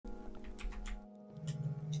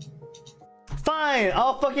Fine,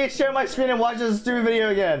 I'll fucking share my screen and watch this stupid video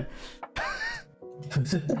again.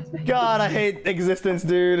 God, I hate existence,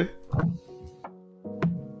 dude.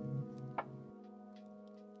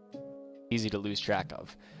 Easy to lose track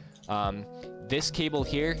of. This cable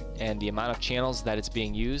here and the amount of channels that it's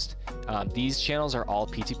being used, these channels are all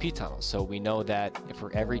P2P tunnels. So we know that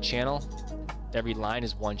for every channel, every line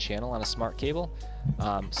is one channel on a smart cable.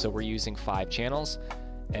 So we're using 5 channels,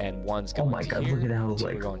 and one's going to here, look at how 2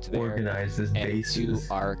 like are going to there, organized this and base 2 is.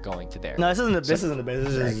 are going to there. No, this isn't the base.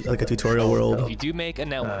 This is like a tutorial world. If you do make a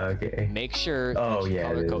network, Okay. make sure Oh, that you yeah,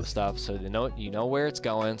 color it code is. stuff so you know where it's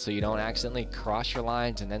going, so you don't accidentally cross your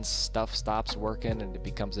lines and then stuff stops working and it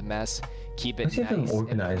becomes a mess. Keep it Let's get them nice and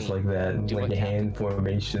organized clean. like that, Do like it. hand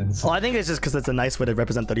formations. Well, I think it's just because it's a nice way to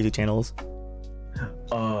represent 32 channels.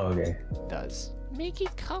 Oh, okay. It does make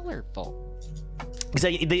it colorful. Because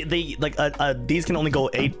they like these can only go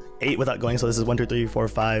 8 without going. So this is 1, 2, 3, 4,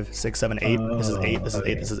 5, 6, 7, 8. This is 8. This is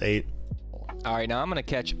 8. This is 8. All right, now I'm gonna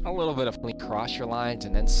catch a little bit of cross your lines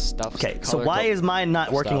and then stuff. Okay, so why is mine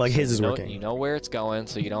not working like his is working? You know where it's going,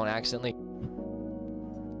 so you don't accidentally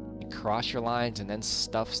cross your lines and then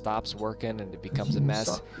stuff stops working and it becomes a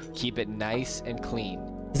mess. Keep it nice and clean.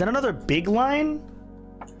 Is that another big line?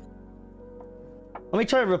 Let me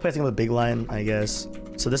try replacing with a big line, I guess.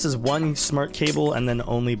 So this is one smart cable and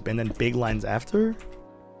then big lines after.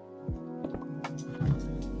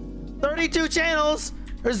 32 channels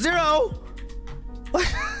or 0.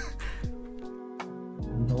 What?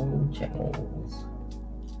 No channels.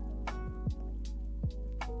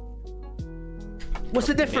 What's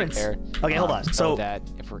the difference? Okay, hold on. So that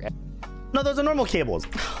if we're no, those are normal cables.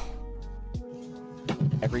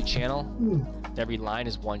 every channel, every line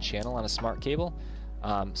is one channel on a smart cable.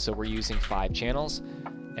 So we're using 5 channels,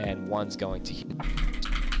 and one's going to here.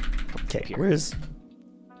 Okay, where's...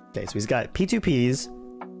 Okay, so he's got P2Ps.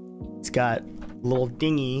 He's got a little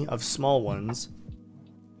dinghy of small ones.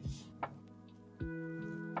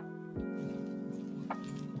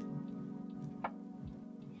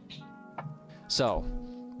 So,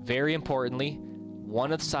 very importantly,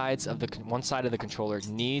 one side of the controller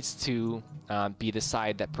needs to be the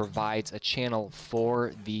side that provides a channel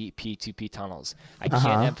for the P2P tunnels. I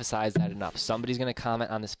can't emphasize that enough. Somebody's going to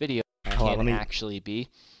comment on this video how it can actually be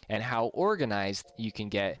and how organized you can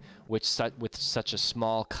get with such a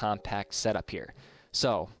small, compact setup here.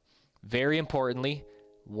 So, very importantly,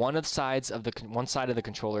 one side of the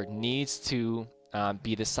controller needs to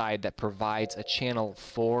be the side that provides a channel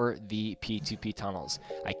for the P2P tunnels.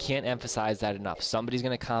 I can't emphasize that enough. Somebody's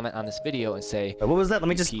going to comment on this video and say, what was that? Let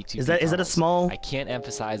me just... P2P Is that a small... I can't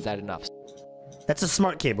emphasize that enough. That's a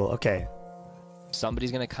smart cable. Okay.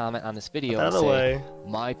 Somebody's going to comment on this video and say,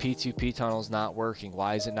 my P2P tunnel's not working.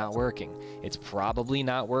 Why is it not working? It's probably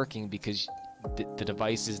not working because the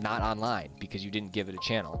device is not online because you didn't give it a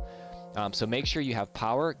channel. So make sure you have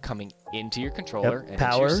power coming into your controller and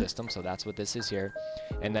into your system. So that's what this is here.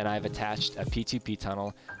 And then I've attached a P2P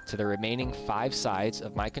tunnel to the remaining 5 sides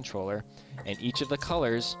of my controller. And each of the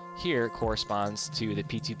colors here corresponds to the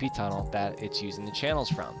P2P tunnel that it's using the channels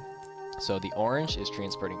from. So the orange is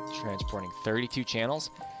transporting 32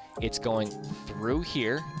 channels. It's going through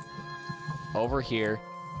here, over here,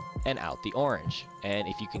 and out the orange. And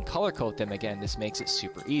if you can color code them again, this makes it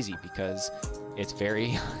super easy because it's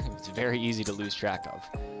very easy to lose track of.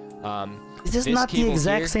 Is this not the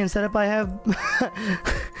exact same setup I have?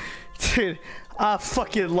 Dude, I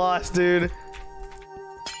fucking lost, dude.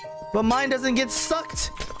 But mine doesn't get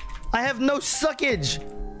sucked. I have no suckage.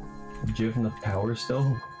 Do you have enough power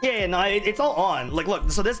still? Yeah, no, it's all on. Like, look,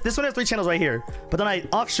 so this one has 3 channels right here, but then I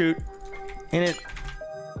offshoot, and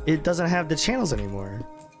it doesn't have the channels anymore.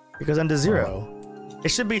 It goes into 0. It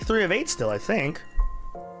should be 3 of 8 still, I think.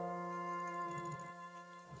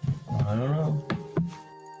 I don't know.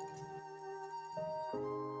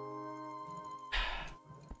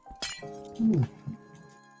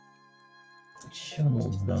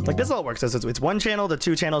 Channels done. Like, this all works. It's 1 channel, the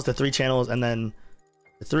 2 channels, the 3 channels, and then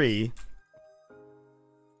the 3.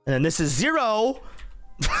 And then this is 0.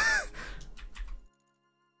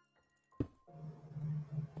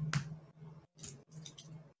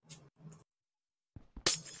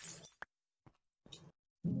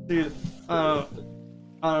 Dude, I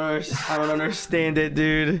don't understand it,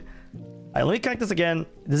 dude. Alright, let me connect this again.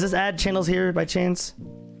 Does this add channels here by chance?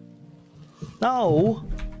 No.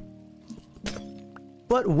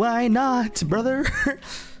 But why not, brother?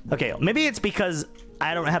 Okay, maybe it's because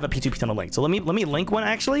I don't have a P2P tunnel link. So let me link one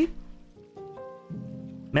actually.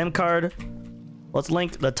 Mem card. Let's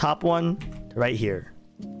link the top one right here.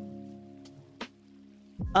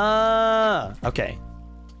 Okay.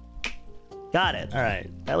 Got it. All right.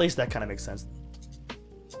 At least that kind of makes sense.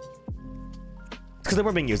 because they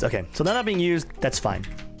weren't being used. Okay, so they're not being used. That's fine.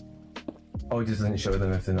 Oh, it just doesn't show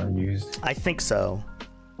them if they're not used. I think so.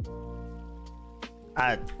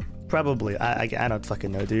 Probably. I don't fucking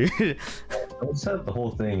know, dude. I'll set up the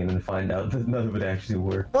whole thing and then find out that none of it actually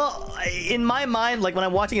worked. Well, in my mind, like when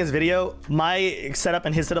I'm watching his video, my setup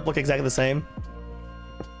and his setup look exactly the same.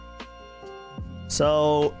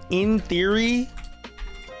 So, in theory,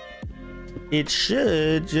 it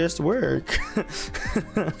should just work.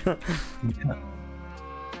 Yeah.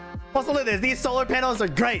 Also, look at this. These solar panels are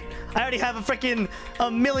great. I already have a freaking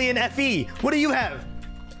million FE. What do you have?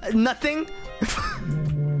 Nothing?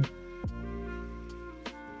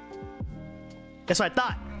 That's what I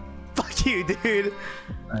thought. Fuck you, dude.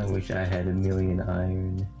 I wish I had a million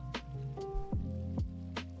iron.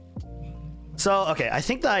 So, okay, I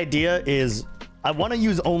think the idea is I want to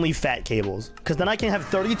use only fat cables because then I can have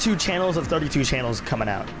 32 channels of 32 channels coming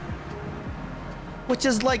out, which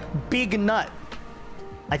is like big nut.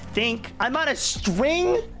 I think I'm out of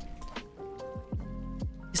string.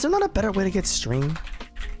 Is there not a better way to get string?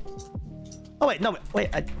 Oh wait, no,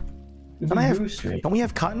 wait. Don't we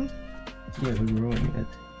have cotton? Yeah, we're ruining it.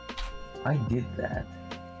 I did that.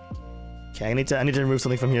 Okay, I need to remove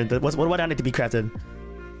something from here. What do I need to be crafted?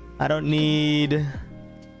 I don't need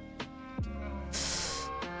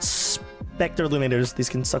Spectre illuminators. These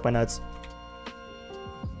can suck my nuts.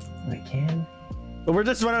 I can. But we're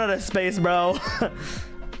just running out of space, bro.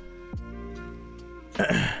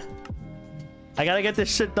 I gotta get this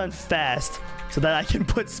shit done fast so that I can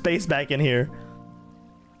put space back in here.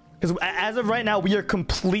 Because as of right now, we are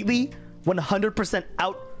completely 100%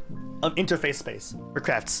 out of interface space for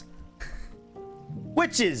crafts.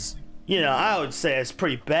 Which is, you know, I would say it's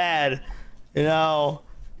pretty bad. You know,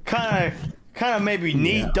 kind of maybe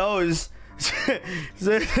need those.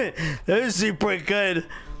 Those seem pretty good.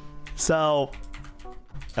 So,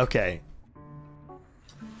 okay.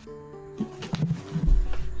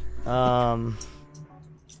 All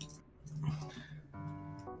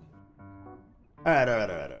right.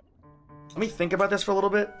 Let me think about this for a little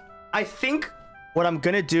bit. I think what I'm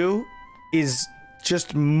gonna do is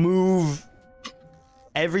just move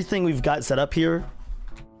everything we've got set up here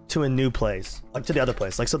to a new place, like to the other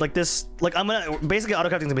place. Like, so like this, like I'm gonna, basically auto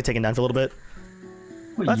crafting is gonna be taken down for a little bit.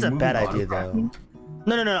 Wait, that's a bad idea though.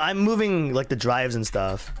 No, I'm moving like the drives and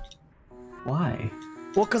stuff. Why?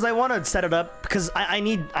 Well, because I want to set it up because it's fine,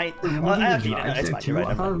 you're right,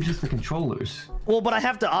 I thought it was just the controllers. Well, but I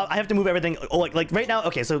have to move everything. Oh, like right now.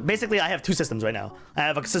 Okay, so basically I have two systems right now. I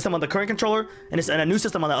have a system on the current controller and a new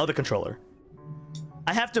system on the other controller.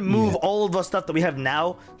 I have to move all of the stuff that we have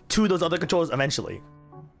now to those other controllers eventually.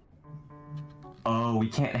 Oh, we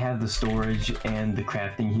can't have the storage and the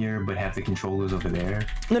crafting here, but have the controllers over there?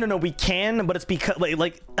 No, we can, but it's because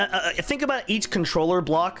think about each controller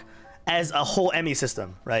block as a whole ME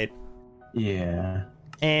system, right? Yeah.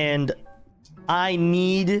 And I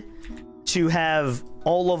need to have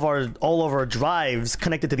all of our drives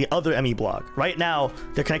connected to the other ME block. Right now,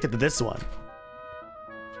 they're connected to this one.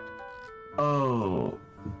 Oh.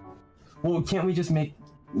 Well, can't we just make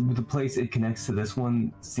the place it connects to this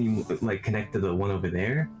one seem like connect to the one over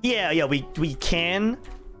there? Yeah, we can,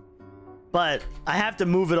 but I have to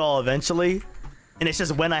move it all eventually. And it's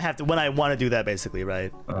just when I want to do that, basically,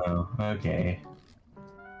 right? Oh, okay.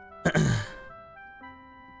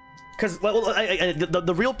 Because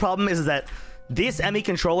the real problem is that this ME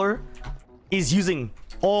controller is using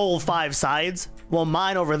all 5 sides, while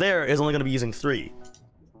mine over there is only going to be using 3.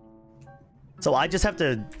 So I just have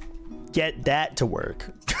to get that to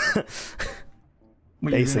work.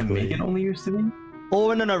 Wait, you're gonna make it only use 3?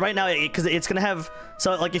 Oh no, right now because it's gonna have,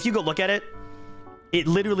 so like if you go look at it, it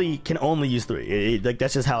literally can only use 3. Like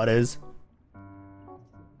that's just how it is.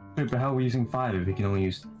 Wait, but how are we using 5 if it can only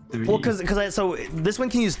use 3? Well, so this one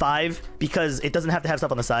can use 5 because it doesn't have to have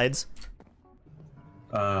stuff on the sides.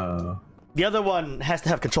 Oh. The other one has to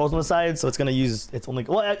have controls on the sides, so it's gonna use, it's only,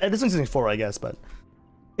 well, this one's using 4, I guess, but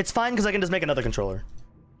it's fine because I can just make another controller.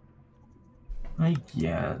 I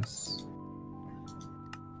guess.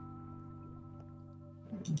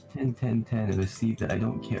 10, 10, 10 is a seed that I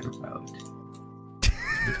don't care about.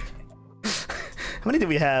 How many do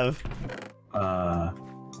we have?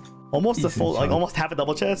 Almost a full, like almost half a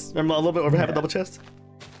double chest, or a little bit over half a double chest.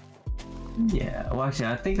 Yeah, well actually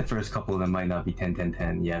I think the first couple of them might not be 10, 10,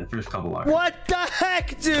 10. Yeah, the first couple are. What the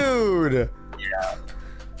heck, dude? Yeah.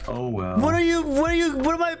 Oh well. What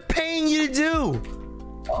am I paying you to do?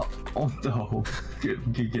 Oh no. You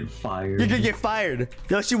get fired. You're gonna get fired. You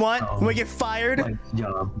know what you want? You wanna get fired? My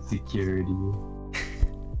job security.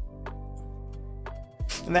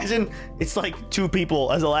 Imagine it's like 2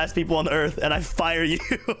 people as the last people on Earth and I fire you.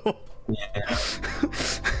 Yeah.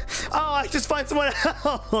 Oh, I just find someone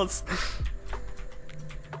else.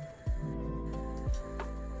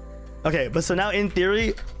 Okay, but so now in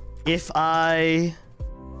theory, if I...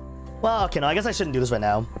 Well, okay, no, I guess I shouldn't do this right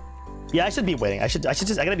now. Yeah, I should be waiting. I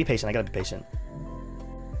gotta be patient. I gotta be patient.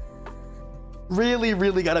 Really,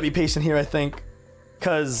 really gotta be patient here, I think.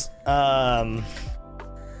 Cause, yeah,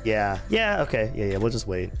 okay, yeah, we'll just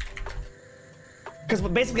wait. Cause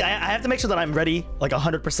basically, I have to make sure that I'm ready, like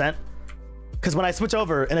 100%. Cause when I switch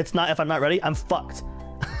over and if I'm not ready, I'm fucked.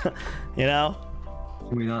 You know?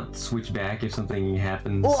 Can we not switch back if something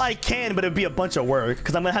happens? Well, I can, but it'd be a bunch of work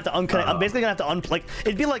because I'm gonna have to unconnect. I'm basically gonna have to unplug.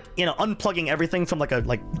 It'd be like, you know, unplugging everything from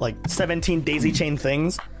like 17 daisy chain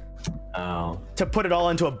things. Oh. To put it all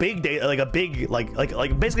into a big like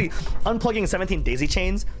basically unplugging 17 daisy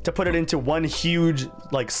chains to put it into one huge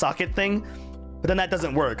like socket thing. But then that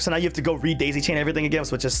doesn't work. So now you have to go re-daisy chain everything again,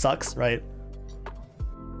 so it just sucks, right?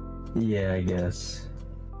 Yeah, I guess.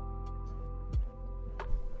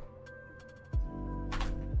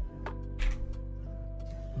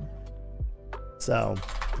 So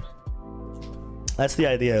that's the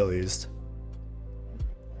idea, at least.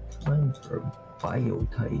 Time for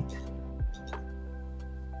biotite.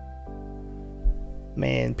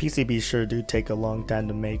 Man, PCBs sure do take a long time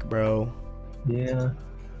to make, bro. Yeah.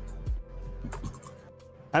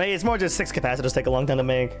 I mean, it's more just 6 capacitors take a long time to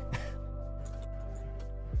make.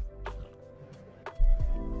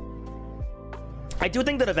 I do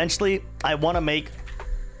think that eventually I want to make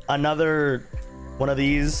another one of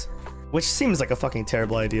these, which seems like a fucking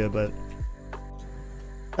terrible idea, but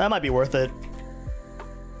that might be worth it.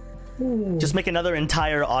 Just make another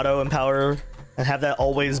entire auto empower and have that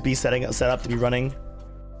always be set up to be running.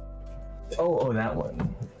 Oh, that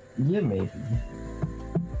one. Yeah, maybe.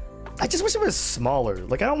 I just wish it was smaller.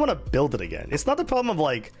 Like, I don't want to build it again. It's not the problem of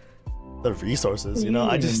like the resources, you know.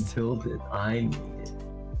 I just build it. I need it.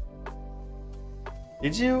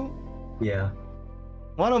 Did you? Yeah.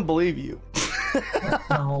 Well, I don't believe you.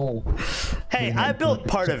 No. Hey, I built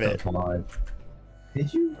part of it.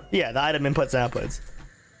 Did you? Yeah, the item inputs and outputs.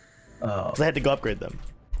 Oh. Because I had to go upgrade them.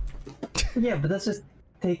 Yeah, but that's just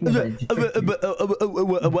taking I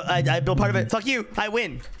built part of it. Fuck you. I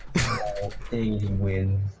win. He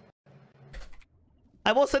wins.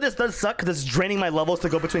 I will say this does suck because it's draining my levels to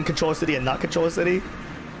go between Controller City and not Controller City.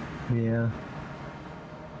 Yeah.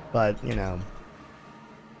 But, you know.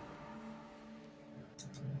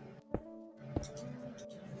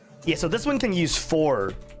 Yeah, so this one can use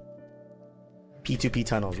 4 P2P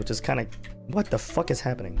tunnels, which is kind of... What the fuck is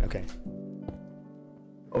happening? Okay.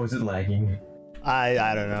 Oh, is it lagging?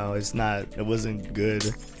 I don't know. It's not... It wasn't good.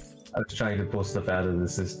 I was trying to pull stuff out of the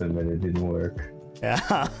system and it didn't work.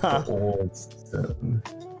 Yeah. The old system.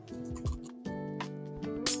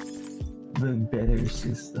 The better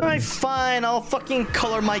system. Alright, fine. I'll fucking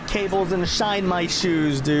color my cables and shine my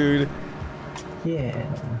shoes, dude. Yeah.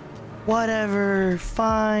 Whatever.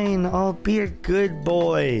 Fine. I'll be a good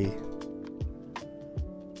boy.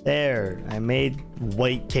 There. I made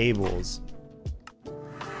white cables.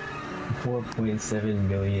 4.7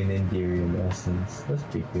 million Enderium essence. That's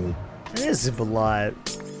pretty good. That is a lot.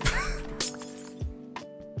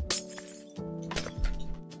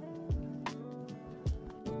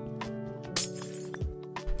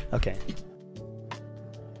 Okay.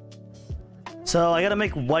 So I gotta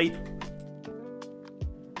make white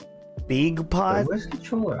big pot. Where's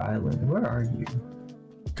Controller Island? Where are you?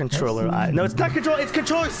 Controller Island. No, it's not Controller. It's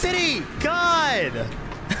Controller City. God.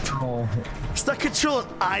 Oh. It's not Controller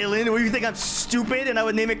Island. What do you think? I'm stupid and I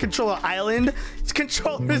would name it Controller Island? It's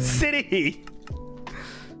Controller City.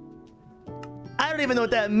 I don't even know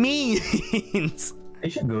what that means. You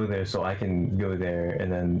should go there so I can go there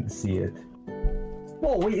and then see it.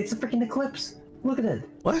 Whoa, wait, it's a freaking eclipse. Look at it.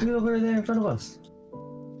 What? Look over there in front of us.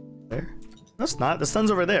 There? No, it's not. The sun's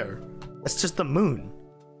over there. That's just the moon.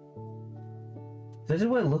 Is this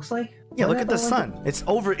what it looks like? Yeah, look at the sun. It's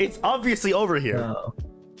over. It's obviously over here. Oh.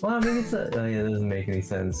 Well, maybe it's a... Oh, yeah, that doesn't make any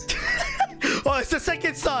sense. Oh, it's the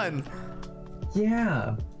second sun.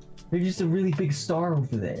 Yeah. There's just a really big star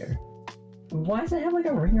over there. Why does it have like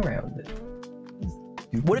a ring around it?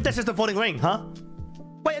 What if that's just a floating ring, huh?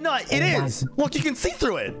 Wait, no, it is. Look, you can see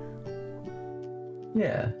through it.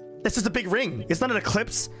 Yeah. That's just a big ring. It's not an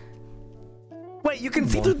eclipse. Wait, you can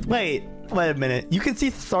see through... Wait a minute. You can see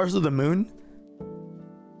stars through the moon?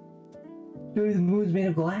 Dude, the moon's made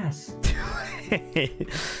of glass.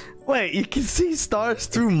 Wait, you can see stars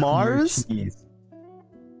through Mars?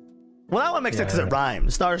 Well, that one makes sense because it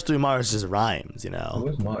rhymes. Stars through Mars just rhymes, you know.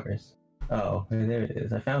 Where's Mars? Oh, there it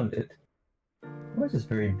is. I found it. Mars is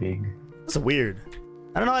very big. That's weird.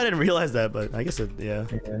 I don't know. I didn't realize that, but I guess it, yeah.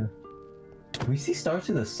 Yeah. Do we see stars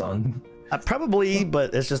in the sun? Probably,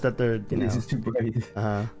 but it's just that they're, you know. This is too bright.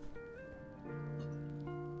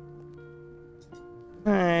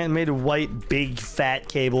 Alright, made white, big, fat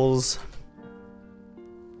cables.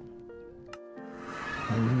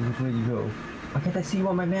 Which way do you go? Why can't I see you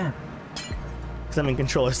on my map? Because I'm in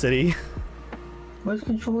Controller City. Where's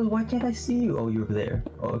controllers? Why can't I see you? Oh, you're over there.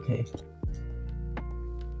 Oh, okay.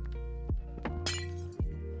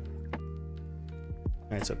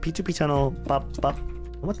 Alright, so P2P tunnel, bop, bop.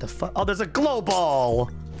 What the fuck? Oh, there's a glow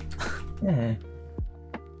ball! Yeah.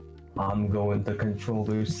 I'm going to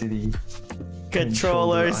Controller City.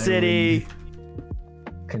 Controller City!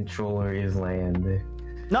 Controller is land.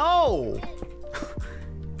 No!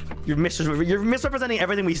 You're misrepresenting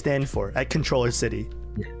everything we stand for at Controller City.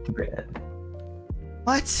 Yeah, too bad.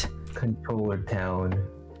 What? Controller Town.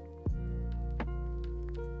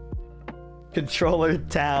 Controller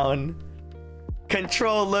Town.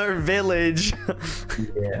 Controller Village.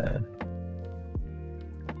 Yeah.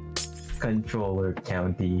 Controller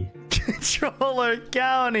County. Controller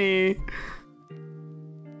County.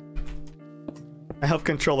 I hope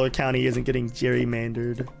Controller County isn't getting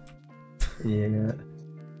gerrymandered. Yeah.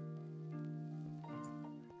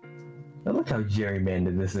 I look how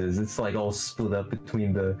gerrymandered this is. It's like all split up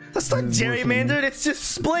between the. That's not gerrymandered. It's just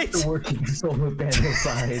split. The working solar panel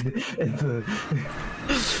side and the.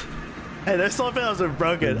 Hey, those solar panels are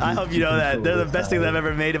broken. I hope you know that. They're the best things I've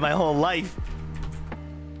ever made in my whole life.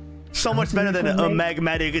 So much better than a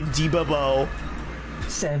magmatic debubbo.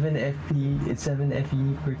 7 FP. It's 7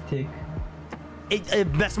 FE per tick.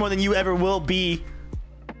 That's more than you ever will be.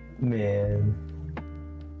 Man.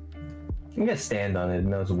 I'm gonna stand on it,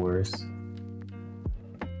 and that's worse.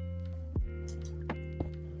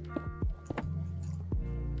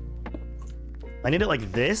 I need it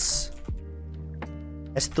like this.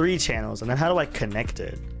 It's 3 channels, and then how do I connect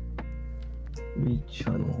it? 3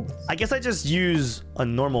 channels. I guess I just use a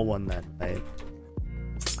normal one then, right?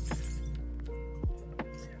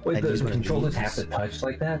 Wait, the controllers have to touch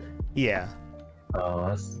like that? Yeah.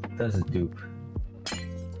 Oh, that's a dupe.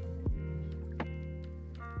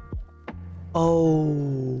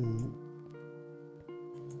 Oh.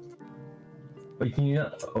 Wait, can you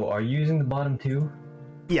not? Oh, are you using the bottom 2?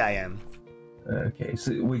 Yeah, I am. Okay,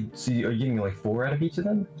 so wait, so are you getting like 4 out of each of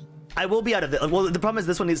them? I will be out of it. Well, the problem is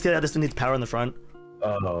this one needs power in the front.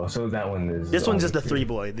 Oh, so that one is. This one's just the 3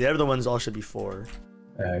 boy. The other ones all should be 4.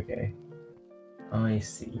 Okay. I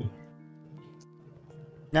see.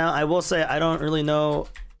 Now I will say I don't really know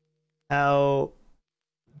how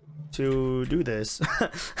to do this.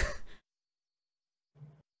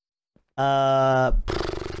 I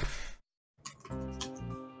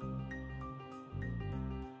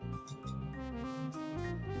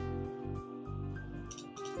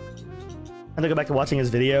have to go back to watching his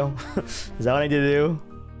video. Is that what I need to do?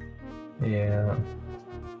 Yeah.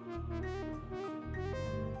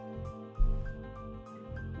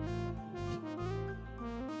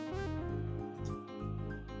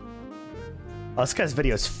 Oh, this guy's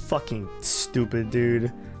video is fucking stupid,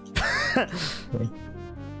 dude.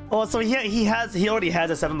 Oh, so he already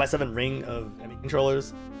has a 7x7 ring of enemy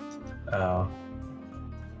controllers. Oh.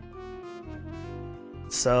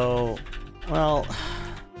 So, well.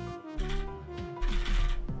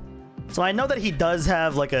 So I know that he does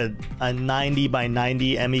have like a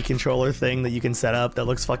 90x90 ME controller thing that you can set up that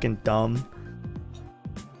looks fucking dumb.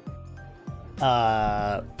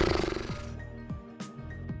 Well,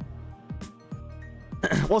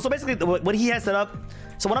 so basically what he has set up,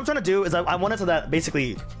 so what I'm trying to do is I want it so that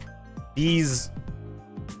basically this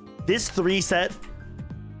 3 set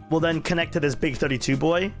will then connect to this big 32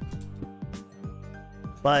 boy,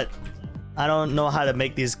 but I don't know how to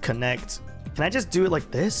make these connect. Can I just do it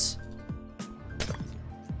like this?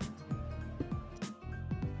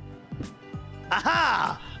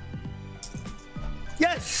 Aha!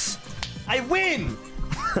 Yes! I win!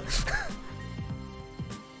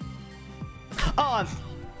 Oh,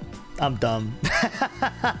 I'm dumb.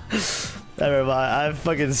 Never mind. I'm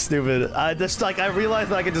fucking stupid. I realized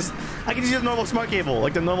that I can just use a normal smart cable,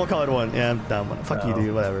 like the normal colored one. Yeah, I'm dumb. Fuck you,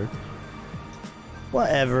 dude. Whatever.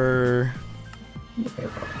 Whatever.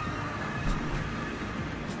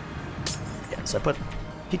 Yeah. So I put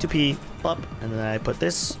P2P up, and then I put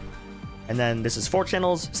this, and then this is 4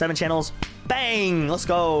 channels, 7 channels. Bang! Let's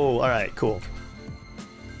go. All right. Cool.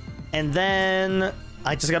 And then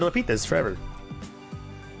I just got to repeat this forever.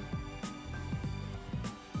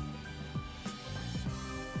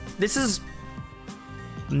 This is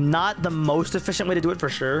not the most efficient way to do it for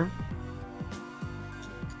sure.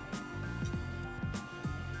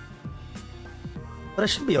 But it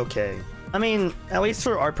should be okay. I mean, at least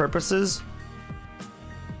for our purposes,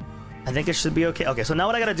 I think it should be okay. Okay, so now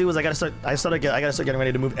what I gotta do is I gotta start getting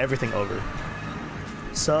ready to move everything over.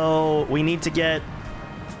 So we need to get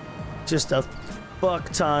just a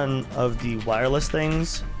fuck ton of the wireless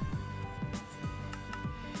things.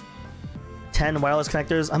 10 wireless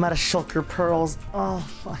connectors. I'm out of shulker pearls. Oh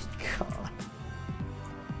my god.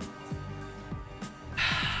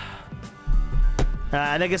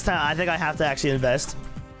 I think it's time. I think I have to actually invest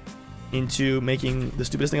into making the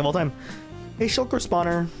stupidest thing of all time. Hey, shulker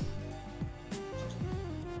spawner.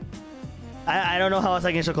 I don't know how else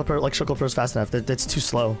I can shulker pearls fast enough. That's too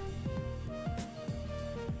slow.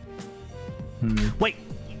 Wait.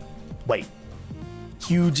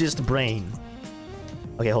 Hugest brain.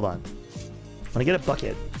 Okay, hold on. I'm gonna get a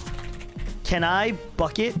bucket. Can I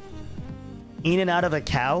bucket in and out of a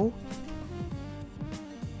cow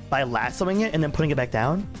by lassoing it and then putting it back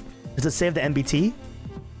down? Does it save the MBT?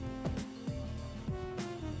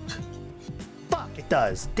 Fuck, it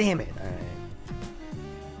does. Damn it. All right.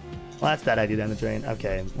 Well, that's that idea down the drain.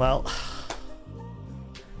 Okay, well.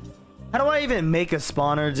 How do I even make a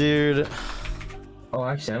spawner, dude? Oh,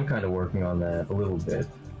 actually, I'm kind of working on that a little bit.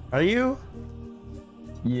 Are you?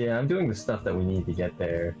 Yeah, I'm doing the stuff that we need to get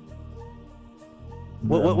there.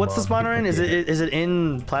 What's the spawner in? Is it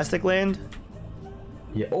in Plastic Land?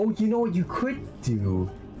 Yeah. Oh, you know what you could do?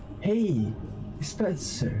 Hey,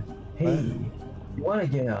 Spencer. Hey, you want to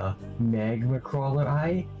get a magma crawler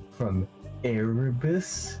eye from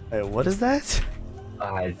Erebus? Wait, what is that?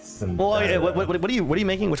 It's some. Well, what are you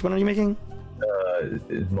making? Which one are you making?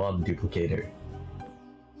 Mob duplicator.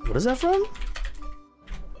 What is that from?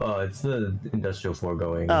 It's the industrial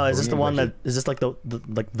foregoing. Oh, is this the one that is this like the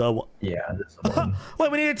one? Yeah, this one.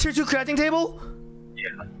 Wait, we need a tier 2 crafting table?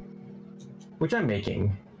 Yeah. Which I'm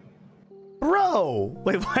making. Bro,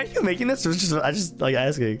 wait, why are you making this? I just like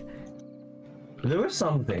asking. There were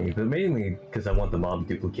some things, but mainly because I want the mob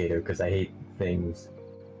duplicator because I hate things.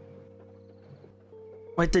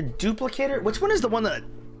 Wait, the duplicator? Which one is the one that?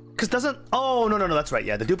 Because doesn't? Oh no, that's right.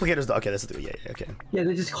 Yeah, the duplicator's the. Okay, this is the. Yeah, okay. Yeah,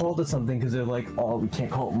 they just called it something because they're like, oh, we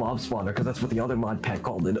can't call it mob spawner because that's what the other mod pack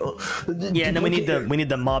called it. Yeah, and then we need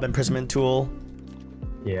the mob imprisonment tool.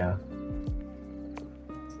 Yeah.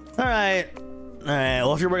 All right.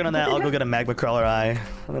 Well, if you're working on that, I'll go get a magma crawler eye.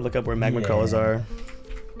 Let me look up where magma crawlers are.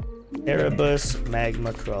 Erebus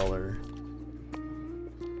magma crawler.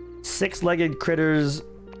 6-legged critters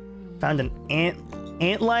found in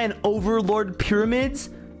antlion overlord pyramids.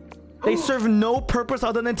 They serve no purpose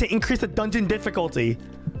other than to increase the dungeon difficulty.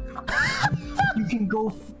 You can go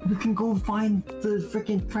find the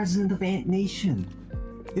freaking president of Ant Nation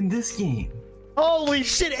in this game. Holy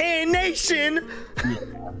shit, Ant Nation! Yeah.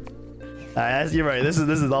 Alright, you're right. This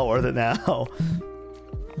is all worth it now.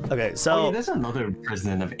 Okay, so oh, yeah, there's another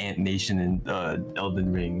president of Ant Nation in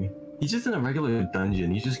Elden Ring. He's just in a regular dungeon.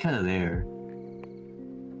 He's just kind of there.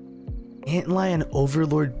 Antlion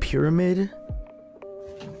Overlord Pyramid?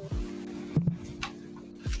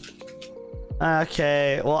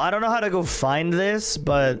 Okay, well, I don't know how to go find this,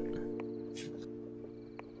 but...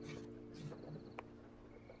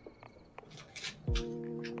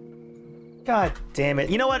 God damn it.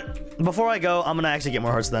 You know what? Before I go, I'm gonna actually get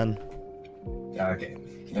more hearts then. Okay,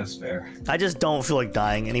 that's fair. I just don't feel like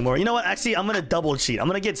dying anymore. You know what? Actually, I'm gonna double cheat. I'm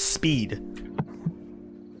gonna get speed.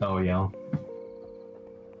 Oh, yeah.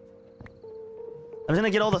 I'm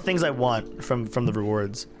gonna get all the things I want from the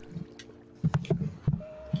rewards.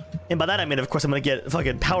 And by that I mean, of course, I'm gonna get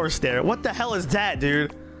fucking power stare. What the hell is that,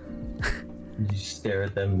 dude? You stare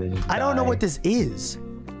at them, then you I don't know what this is.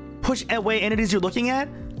 Push away entities you're looking at?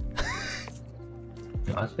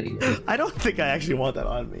 No, that's pretty good. I don't think I actually want that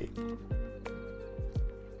on me.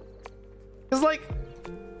 It's like,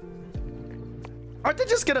 aren't they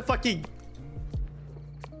just gonna fucking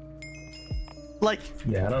like,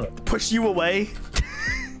 yeah, I don't know. push you away?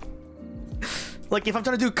 Like, if I'm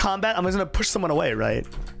trying to do combat, I'm just gonna push someone away, right?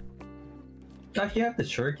 If you have the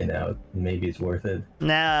shuriken out, maybe it's worth it.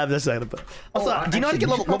 Nah, this is also, do you know how to get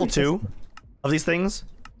level 2 of these things?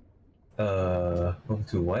 Level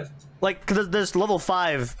 2 what? Like, cause there's level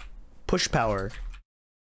 5 push power.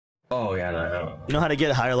 Oh yeah, no. You know how to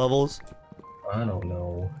get higher levels? I don't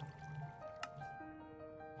know.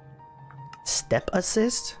 Step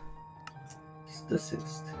assist?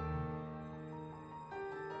 Assist.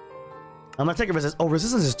 I'm gonna take a resist. Oh,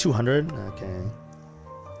 resistance is 200. Okay.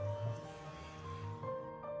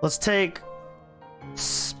 Let's take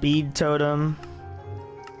speed totem.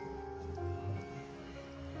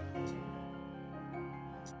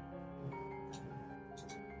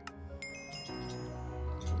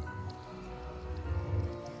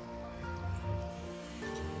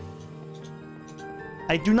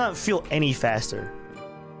 I do not feel any faster.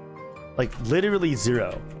 Like literally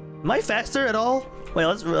 0. Am I faster at all? Wait,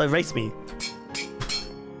 let's race me.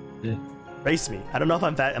 Yeah. Race me. I don't know if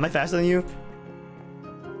I'm fast. Am I faster than you?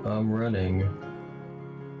 I'm running.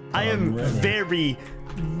 I am very,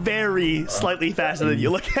 very slightly faster than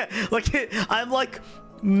you. Look at, I'm like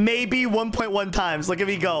maybe 1.1 times. Look at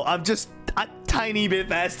me go. I'm just a tiny bit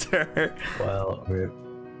faster. Well, rip.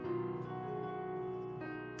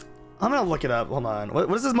 I'm gonna look it up. Hold on.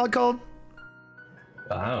 What is this mod called?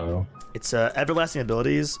 I don't know. It's everlasting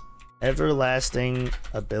abilities. Everlasting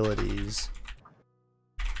abilities.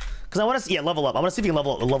 Because I want to see, level up. I want to see if you can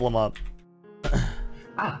level them up.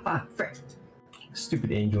 Frick.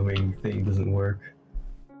 Stupid angel ring thing doesn't work.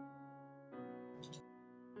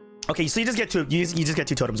 Okay, so you just get two. You just get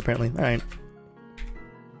 2 totems apparently. All right.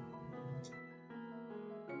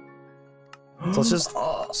 So let's just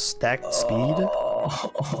stack speed.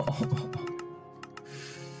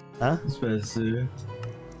 Huh? Spencer.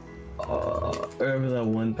 Remember that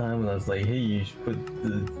one time when I was like, hey, you should put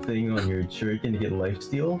the thing on your shuriken to get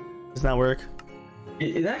lifesteal? Does not work.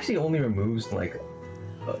 It actually only removes like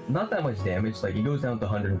not that much damage. Like it goes down to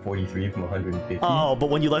 143 from 150. Oh, but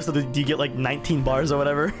when you lifesteal, do you get like 19 bars or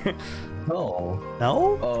whatever? No.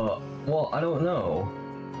 No? Well, I don't know.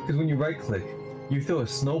 Because when you right click, you throw a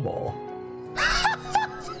snowball.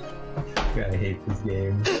 God, I hate this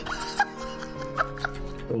game.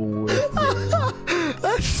 The worst game.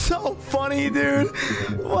 That's so funny, dude.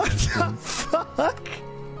 What the fuck?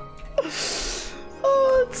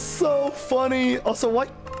 Oh, it's so funny. Also, what?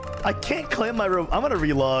 I can't claim my room. I'm gonna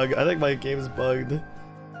relog. I think my game is bugged.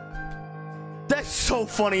 That's so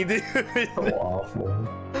funny, dude. So awful.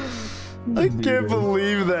 I can't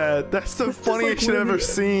believe that. That's the funniest shit I've ever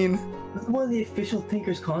seen. This is one of the official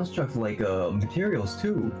Tinker's Construct materials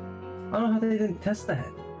too. I don't know how they didn't test that.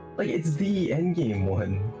 Like it's the endgame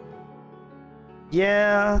one.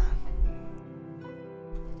 Yeah.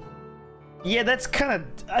 Yeah, that's kind of.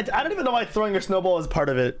 I don't even know why throwing a snowball is part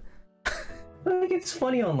of it. Like it's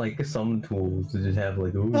funny on like some tools to just have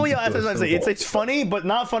like. Ooh, well, yeah, that's what I'm saying. It's funny, but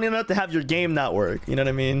not funny enough to have your game not work. You know what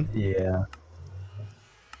I mean? Yeah.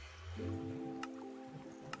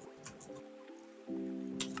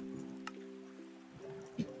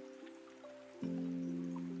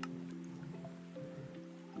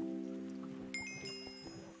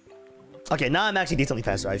 Okay, now I'm actually decently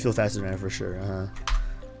faster. I feel faster now for sure.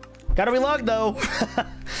 Gotta relog though.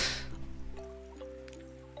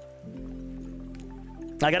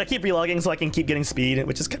 I gotta keep relogging so I can keep getting speed,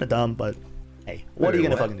 which is kind of dumb, but hey, what are you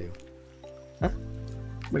gonna fucking do? Huh?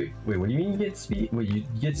 Wait, what do you mean you get speed? Wait, you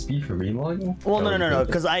get speed for relogging? Well, no,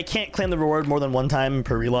 because I can't claim the reward more than 1 time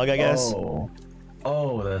per relog, I guess.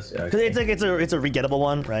 Oh, that's okay. Because it's like it's a regettable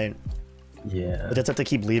one, right? Yeah. But just have to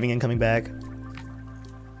keep leaving and coming back.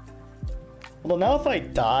 Well, now if I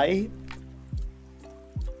die,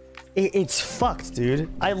 it's fucked, dude.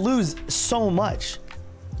 I lose so much.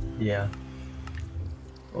 Yeah.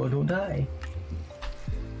 Oh, don't die.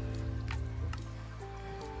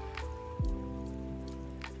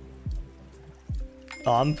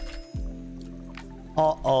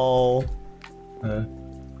 Uh-oh.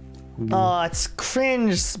 Oh, it's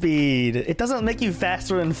cringe speed. It doesn't make you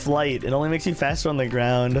faster in flight. It only makes you faster on the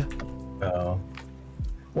ground. Oh.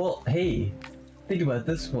 Well, hey, think about it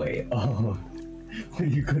this way. Oh,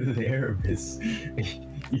 when you go to the Erebus,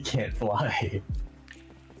 you can't fly.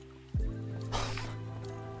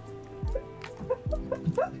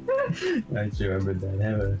 I just remembered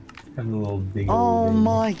that. Have a little dingle. Oh ring.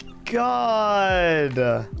 my god.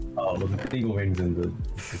 Oh, the dingle rings in the.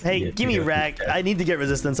 Hey, give me rack. I need to get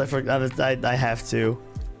resistance. I forgot. I have to.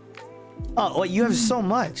 Oh, wait, you have so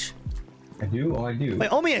much. I do. Oh, I do.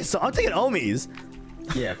 Wait, Omi is so. I'm taking Omi's.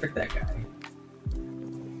 Yeah, frick that guy.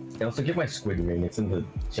 I also get my squid ring. It's in the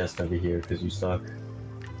chest over here because you suck.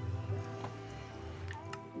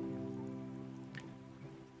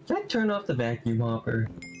 Can I turn off the vacuum hopper?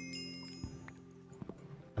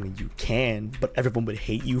 I mean, you can, but everyone would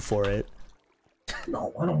hate you for it.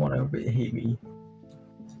 No, I don't want everybody to hate me.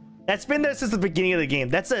 That's been there since the beginning of the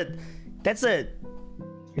game. It's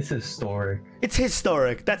historic. It's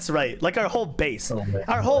historic. That's right. Like our whole base. Oh,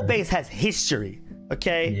 our whole base has history.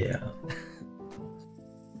 Okay. Yeah.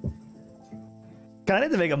 God, I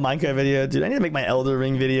need to make a Minecraft video, dude. I need to make my Elder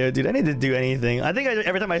Ring video, dude. I need to do anything. I think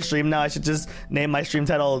every time I stream now, I should just name my stream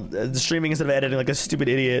title streaming instead of editing like a stupid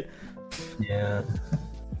idiot. Yeah.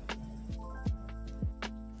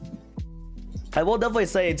 I will definitely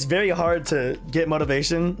say it's very hard to get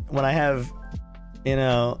motivation when I have, you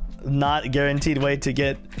know, not guaranteed way to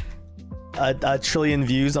get a trillion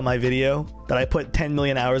views on my video that I put 10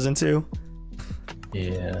 million hours into.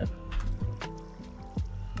 Yeah.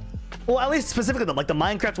 Well, at least specifically the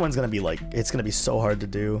Minecraft one's gonna be like, it's gonna be so hard to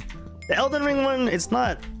do. The Elden Ring one, it's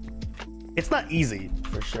not easy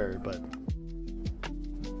for sure, but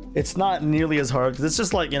it's not nearly as hard because it's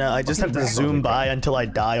just like, you know, I just have to zoom by until I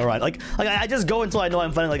die, or I just go until I know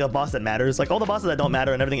I'm fighting like a boss that matters. Like all the bosses that don't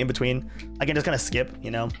matter and everything in between, I can just kind of skip,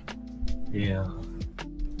 you know. Yeah.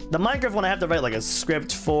 The Minecraft one I have to write like a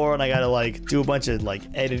script for, and I gotta like do a bunch of like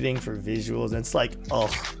editing for visuals, and it's like,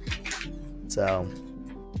 oh. So.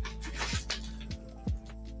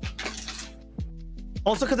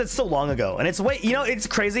 Also because it's so long ago, and it's you know, it's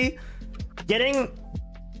crazy. Getting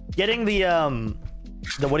the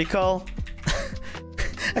what do you call?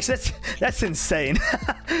 Actually, that's insane.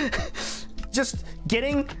 Just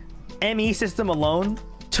getting ME system alone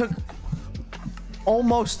took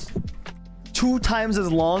almost 2 times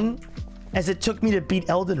as long as it took me to beat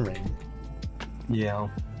Elden Ring. Yeah.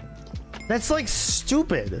 That's like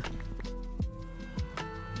stupid. It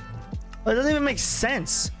doesn't even make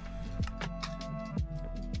sense.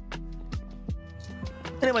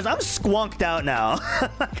 Anyways, I'm squonked out now.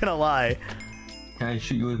 I'm not gonna lie. Can I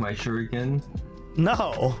shoot you with my shuriken?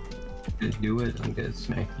 No. Just do it. I'm gonna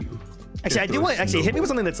smack you. Actually, I do want. Actually, hit me with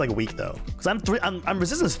something that's like weak though, because I'm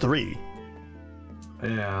resistance 3.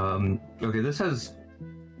 Yeah. Okay, this has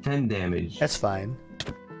 10 damage. That's fine.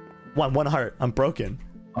 One heart. I'm broken.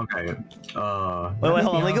 Okay. Wait, hold on.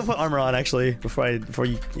 Let me go put armor on actually before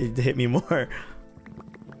you hit me more.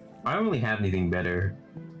 I don't really have anything better.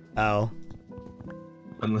 Oh.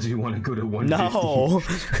 Unless you want to go to 150. No.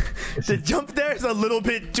 The jump there is a little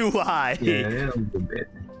bit too high. Yeah, a little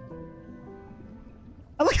bit.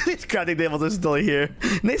 I look at these crafting tables are still here.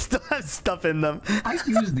 And they still have stuff in them. I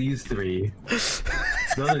used these 3.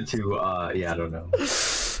 The other 2, yeah, I don't know.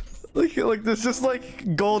 Look, there's just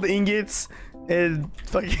like gold ingots and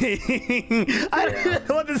fucking. I don't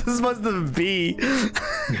know what this is supposed to be.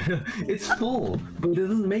 It's full, but it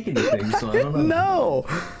doesn't make anything, so I don't know. No.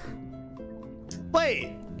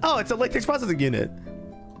 Wait. Oh, it's a latex processing unit.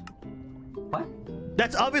 What?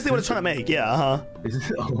 That's obviously what it's trying to make. Yeah. Uh-huh. Is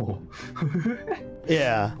it? Oh.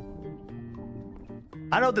 Yeah.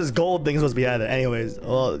 I don't know what this gold thing is supposed to be either. Anyways,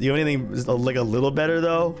 well, do you have anything like a little better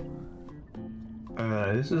though?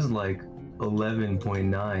 This is like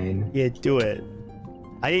 11.9. Yeah, do it.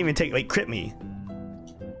 I didn't even take. Wait, crit me.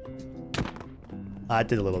 I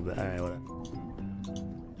did a little bit. All right, whatever.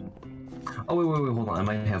 Oh wait, hold on. I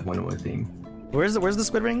might have one more thing. Where's the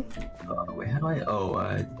squid ring? Wait, how do I? Oh,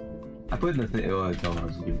 I put in the thing. Oh, tell me I'll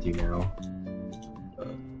just give it to you now.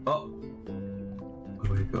 Oh,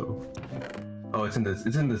 where'd it go? Oh, it's in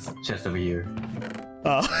this chest over here.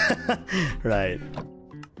 Oh, right.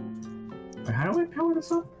 Wait, how do I power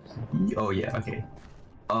this up? Oh yeah, okay.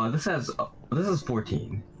 This is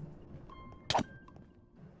 14.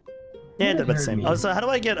 Yeah, that's the same. Oh, so how do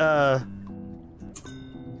I get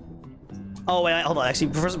Oh wait, hold on.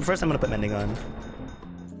 Actually, first I'm gonna put mending on.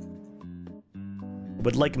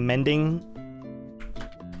 Would like mending.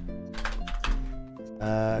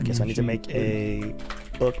 Okay, so I need to make a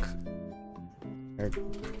book or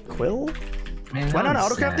quill. Man, do I not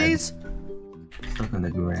autocraft these? Stuck on the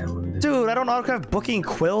ground. Dude, I don't autocraft booking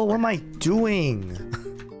quill. What am I doing?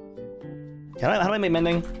 How do I make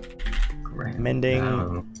mending?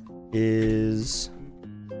 Mending is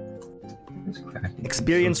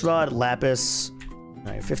experience rod, lapis. All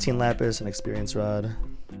right, 15 lapis and experience rod.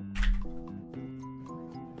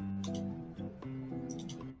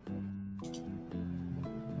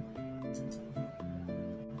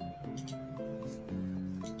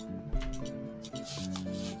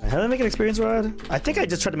 How do I make an experience rod? I think I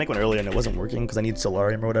just tried to make one earlier and it wasn't working because I need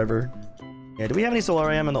solarium or whatever. Yeah, do we have any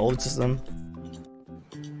solarium in the old system?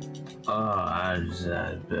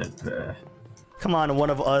 Come on, one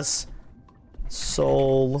of us.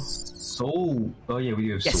 Soul. Oh yeah, we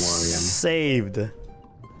do have solarium. Saved.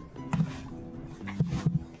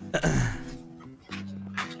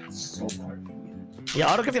 Yeah,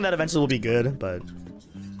 autocrafting that eventually will be good, but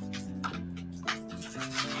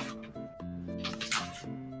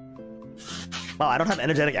wow, I don't have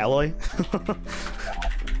energetic alloy.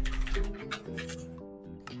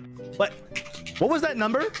 What was that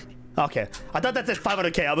number? Okay, I thought that said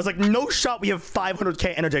 500k. I was like, no shot we have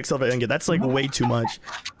 500k energetic silver ingot. That's like way too much.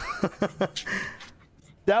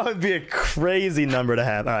 That would be a crazy number to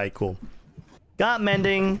have. All right, cool. Got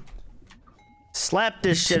mending. Slap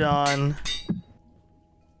this shit on.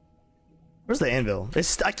 Where's the anvil?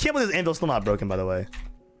 I can't believe this anvil's still not broken, by the way.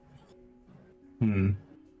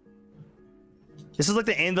 This is like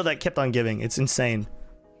the anvil that kept on giving. It's insane.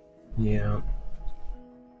 Yeah.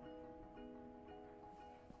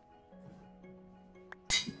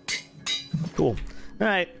 Cool. All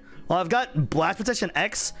right. Well, I've got blast protection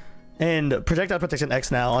X and projectile protection X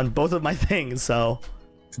now on both of my things, so.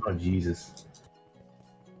 Oh, Jesus.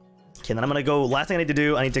 Okay, then I'm gonna go, last thing I need to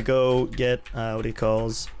do, I need to go get, what he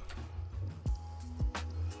calls.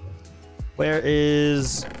 Where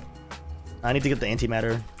is, I need to get the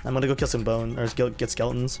antimatter. I'm gonna go kill some bone, or get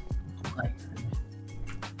skeletons.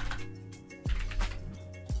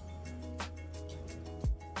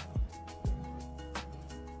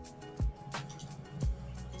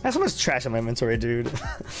 I have so much trash in my inventory, dude.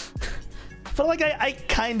 But like, I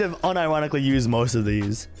kind of unironically use most of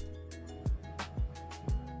these.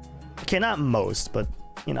 Okay, not most, but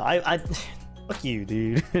you know, I fuck you,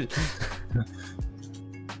 dude.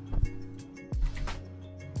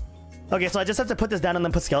 Okay, so I just have to put this down and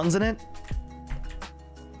then put skeletons in it?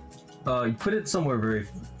 You put it somewhere very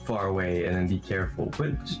far away and then be careful.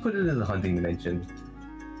 Just put it in the hunting dimension.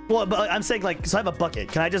 Well, but I'm saying, like, so I have a bucket.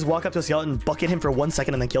 Can I just walk up to a skeleton, bucket him for 1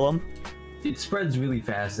 second, and then kill him? It spreads really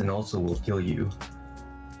fast and also will kill you.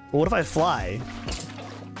 Well, what if I fly?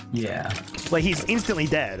 Yeah. Like, he's instantly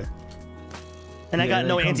dead. And I got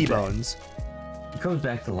no anti-bones. He comes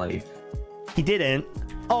back to life. He didn't.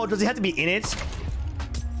 Oh, does he have to be in it?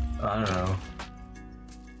 I don't know.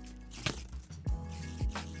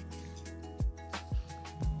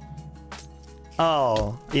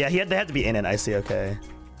 Oh, yeah, they had to be in it. I see, okay.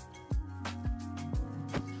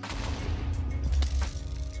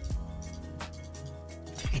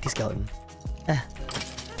 Anti-skeleton.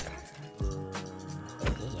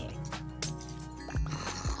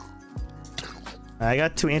 I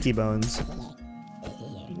got 2 anti-bones.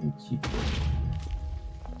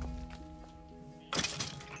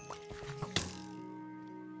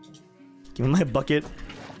 Give me my bucket.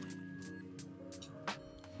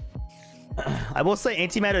 I will say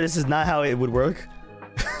antimatter, this is not how it would work.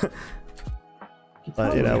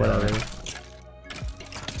 But you know, whatever.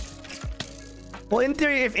 Well, in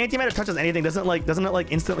theory, if antimatter touches anything, doesn't it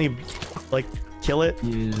like instantly like kill it?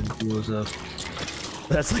 Yeah, it blows up.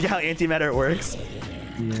 That's like how antimatter works.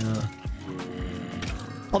 Yeah.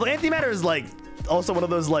 Although antimatter is like also one of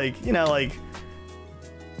those, like, you know, like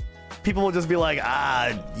people will just be like,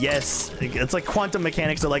 yes, it's like quantum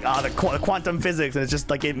mechanics, or like the quantum physics, and it's just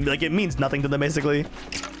like it means nothing to them basically.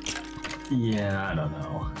 Yeah, I don't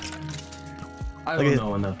know. I don't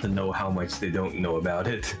know enough to know how much they don't know about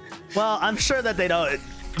it. Well, I'm sure that they don't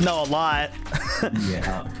know a lot.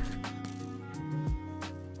 Yeah.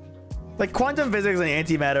 Like quantum physics and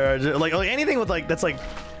antimatter are just, like anything with like that's like,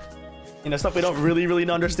 you know, stuff we don't really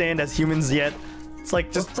understand as humans yet. It's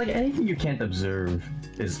like just, it's like anything you can't observe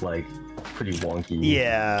is like pretty wonky.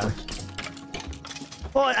 Yeah.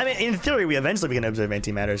 Well, I mean, in theory, we eventually can observe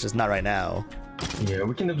antimatter. It's just not right now. Yeah,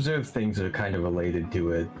 we can observe things that are kind of related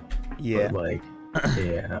to it. Yeah. But like,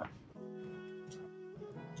 yeah.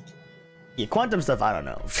 Yeah, quantum stuff, I don't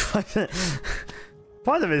know.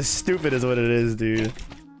 Quantum is stupid is what it is, dude.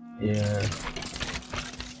 Yeah.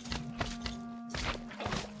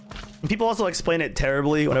 And people also explain it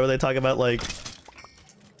terribly whenever they talk about, like,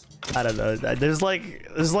 I don't know. There's like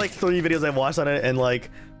 3 videos I've watched on it, and like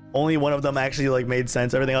only one of them actually like made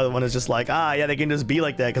sense. Everything other one is just like, yeah, they can just be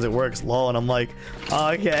like that because it works, lol. And I'm like,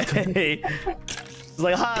 okay. It's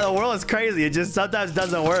like, the world is crazy. It just sometimes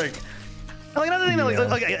doesn't work. And like another thing that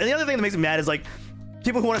like the other thing that makes me mad is like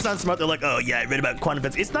people who want to sound smart. They're like, oh yeah, I read about quantum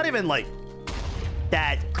physics. It's not even like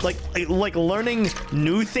that. Like learning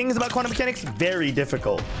new things about quantum mechanics, very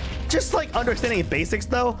difficult. Just like understanding basics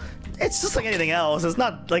though, it's just like anything else. It's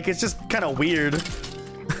not like, it's just kind of weird.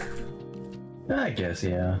 I guess,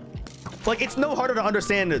 yeah. Like, it's no harder to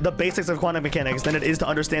understand the basics of quantum mechanics than it is to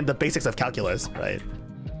understand the basics of calculus, right?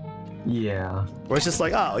 Yeah. Where it's just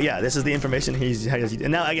like, oh yeah, this is the information he's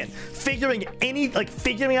and now again, figuring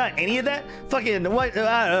out any of that, fucking what?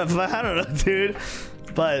 I don't know, dude.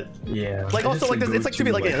 But yeah, like also like this, it's like to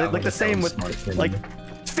be like the same with like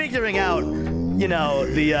figuring out, you know,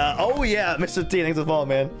 the oh yeah, Mr. T, thanks for the follow,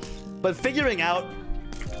 man. But figuring out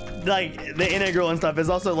like the integral and stuff is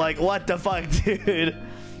also like, what the fuck, dude.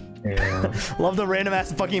 Yeah. Love the random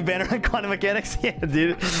ass fucking banner on quantum mechanics. Yeah,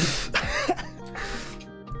 dude.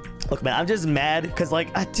 Look, man, I'm just mad because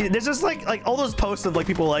like there's just like all those posts of like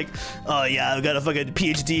people like, oh yeah, I've got a fucking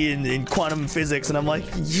PhD in quantum physics, and I'm like,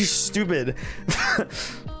 you stupid.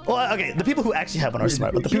 Well, okay, the people who actually have one are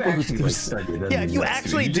smart, but the people who study, yeah, if you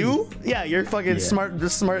actually do, yeah, you're fucking smart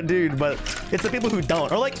dude. But it's the people who don't,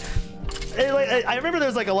 or like I remember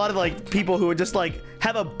there's like a lot of like people who would just like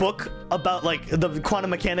have a book about like the quantum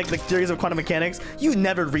mechanics, like theories of quantum mechanics. You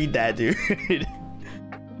never read that, dude.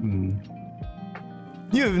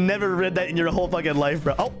 You've never read that in your whole fucking life,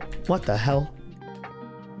 bro. Oh, what the hell?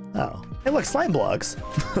 Oh. Hey, look, slime blocks.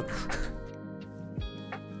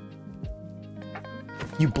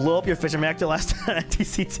 You blew up your fission reactor last time at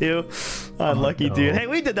TC2. Unlucky, no. Dude. Hey,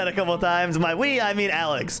 we did that a couple times. I mean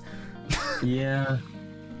Alex. Yeah.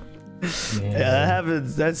 Yeah, that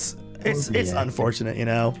happens. It's unfortunate, you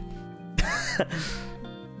know.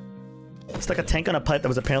 Stuck a tank on a pipe that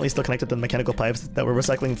was apparently still connected to the mechanical pipes that were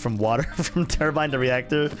recycling from water from turbine to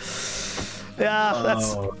reactor. Yeah,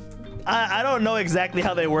 that's. I don't know exactly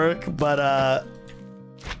how they work, but I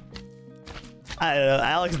don't know.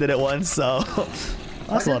 Alex did it once, so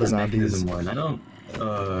that's a lot of zombies. One. I don't.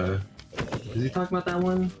 Is he talking about that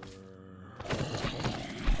one?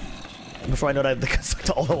 Before I know that I sucked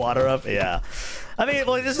all the water up, yeah. I mean,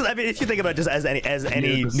 well, if you think about it just as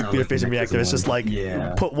any nuclear fission reactor, it's just like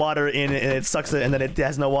put water in and it sucks it, and then it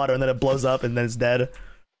has no water, and then it blows up, and then it's dead.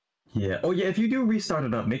 Yeah. Oh yeah. If you do restart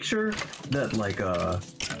it up, make sure that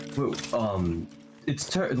it's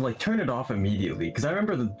turn it off immediately. Because I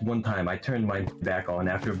remember the one time I turned mine back on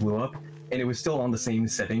after it blew up, and it was still on the same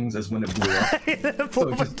settings as when it blew up. So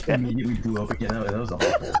it just immediately blew up again. That was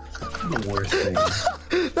awful. The worst thing.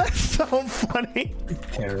 That's so funny.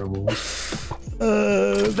 It's terrible.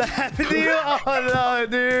 That happened to you? Oh no,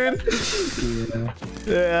 dude.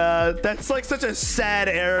 Yeah, that's like such a sad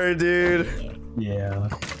error, dude. Yeah.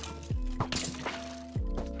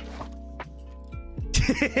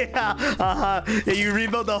 Yeah, yeah, you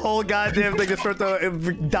rebuild the whole goddamn thing just for it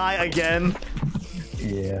to die again.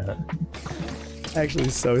 Yeah. Actually,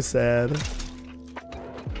 so sad.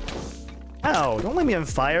 Ow, don't let me on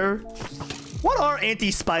fire. What are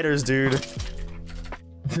anti-spiders, dude?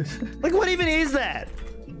 Like, what even is that?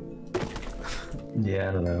 Yeah,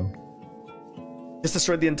 I don't know. Just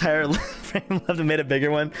destroyed the entire frame left and made a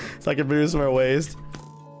bigger one so I can produce more waste.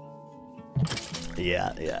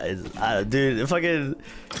 Yeah, dude, fucking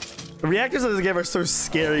reactors in this game are so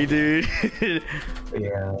scary, dude.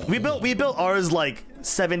 Yeah. We built ours like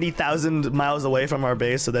 70,000 miles away from our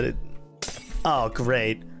base so that it. Oh,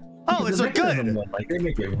 great. Oh, these are good. Like they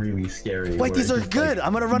make it really scary. Wait, these are good.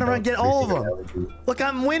 I'm gonna run around and get all of them. Look,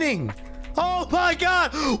 I'm winning. Oh my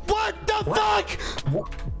god! What the fuck?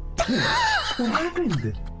 What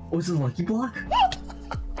happened? Was it a lucky block?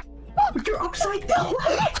 But you're upside down.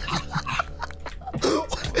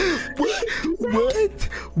 What?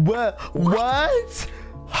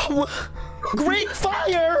 Great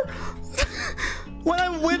fire! When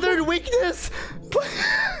I'm withered weakness?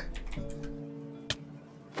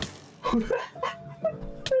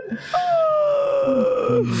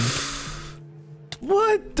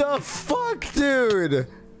 What the fuck, dude?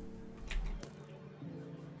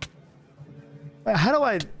 How do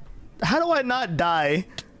I not die?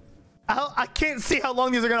 I can't see how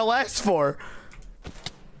long these are gonna last for.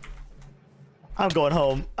 I'm going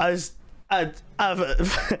home. Fucking,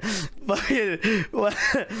 what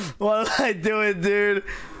am I doing, dude?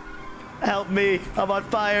 Help me! I'm on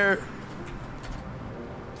fire.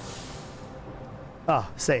 Oh,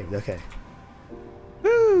 saved. Okay.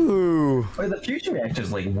 Woo! Wait, the fusion reactor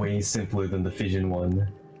is like way simpler than the fission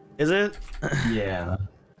one. Is it? Yeah.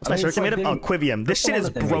 What's my shirt made of? Oh, Quivium. This shit is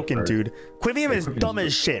broken, dude. Quivium is dumb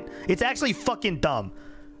as shit. It's actually fucking dumb.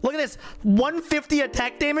 Look at this. 150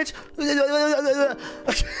 attack damage.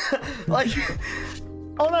 Like,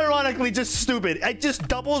 unironically, just stupid. It just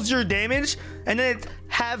doubles your damage, and then it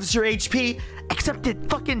halves your HP, except it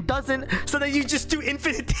fucking doesn't, so that you just do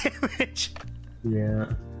infinite damage. Yeah.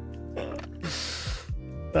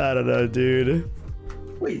 I don't know, dude.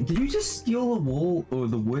 Wait, did you just steal the wool or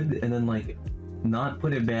the wood and then, like, not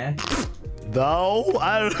put it back? No,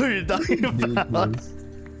 I don't know what you're talking about.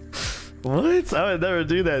 What? I would never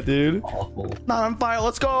do that, dude. Awful. Not on fire.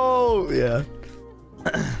 Let's go. Yeah.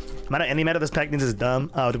 Any matter this pack needs is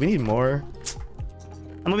dumb. Oh, do we need more?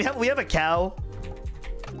 I mean, we have a cow.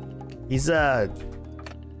 He's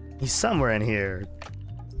somewhere in here.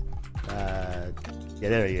 Yeah,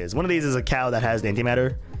 there he is. One of these is a cow that has the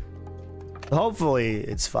antimatter. Hopefully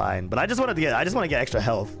it's fine. But I just want to get extra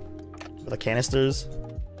health for the canisters.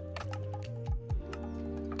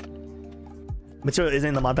 Material isn't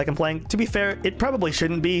in the mod pack I'm playing. To be fair, it probably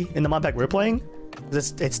shouldn't be in the mod pack we're playing.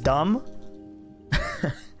 It's dumb.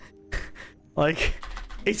 Like,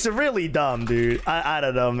 it's really dumb, dude. I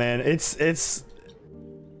don't know, man. It's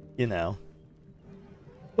you know.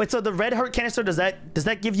 Wait, so the red heart canister, does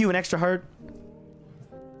that give you an extra heart?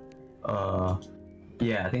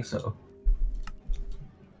 Yeah, I think so.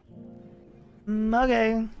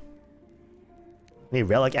 Okay. Need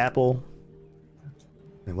relic apple.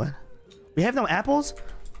 Wait, what? We have no apples?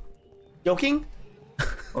 Joking?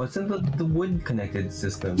 Oh, it's in the wood connected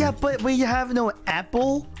system. Yeah, but we have no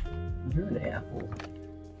apple? You're an apple.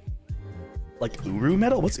 Like Uru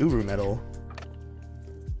metal? What's Uru metal?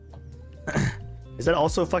 Is that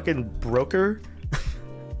also fucking broker?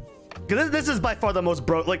 Cause this is by far the most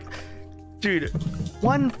broke. Like, dude,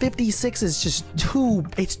 156 is just too.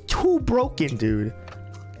 It's too broken, dude.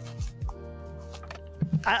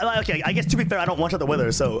 Okay, I guess to be fair, I don't want to the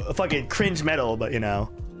wither, so fucking cringe metal, but you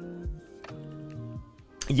know.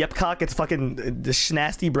 Yep, cock, it's fucking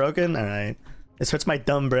schnasty broken. All right, this hurts my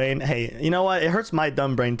dumb brain. Hey, you know what? It hurts my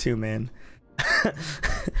dumb brain too, man.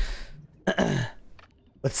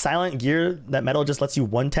 With silent gear, that metal just lets you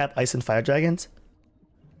one tap ice and fire dragons.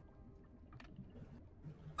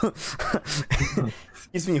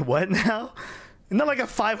 Excuse me, what now? Isn't that like a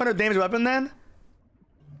 500 damage weapon then?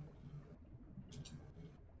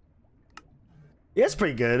 Yeah, it's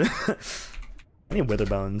pretty good. I need wither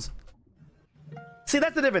bones. See,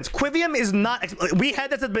 that's the difference. Quivium is not. We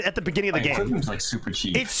had this at the beginning of the game. Quivium's like super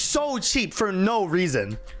cheap. It's so cheap for no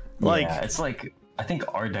reason. Like, yeah, it's like I think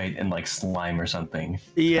Ardite and like slime or something.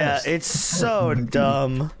 Yeah, it's so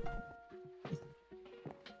dumb.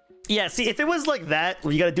 Yeah, see, if it was like that,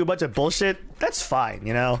 where you gotta do a bunch of bullshit, that's fine,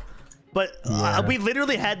 you know? But we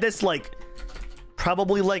literally had this like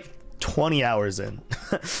probably like 20 hours in.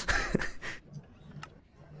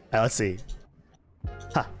 Alright, let's see.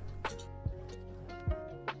 Huh.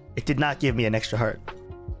 It did not give me an extra heart.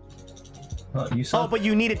 Oh, but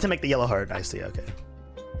you need it to make the yellow heart. I see, okay.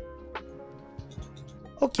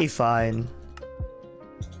 Okay, fine.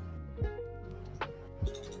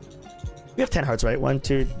 We have 10 hearts, right? 1,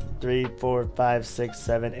 2, 3, 4, 5, 6,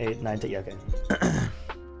 7, 8, 9, 10. Yeah, okay.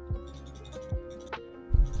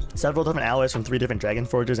 Several different alloys from 3 different dragon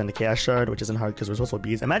forges and the chaos shard, which isn't hard because we're supposed to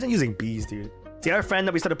bees. Imagine using bees, dude. See, our friend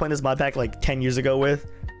that we started playing this mod pack like 10 years ago with,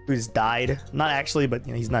 who's died. Not actually, but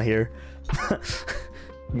you know, he's not here.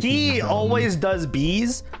 He always does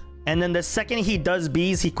bees, and then the second he does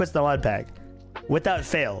bees, he quits the mod pack. Without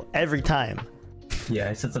fail, every time. Yeah,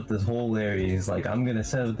 he sets up this whole area. He's like, I'm gonna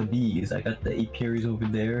set up the bees. I got the apiaries over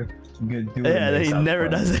there. I'm gonna do it. Yeah, he never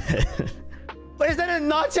does it. Wait, is that a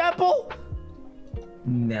notch apple?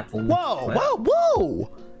 Napple. Whoa, whoa,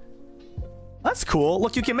 whoa! That's cool.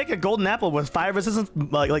 Look, you can make a golden apple with 5 resistance,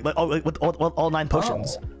 with all 9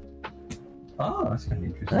 potions. Oh, that's kind of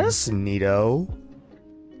interesting. That's neato.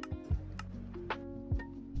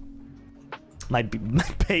 My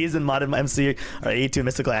pays and modded my MC are A2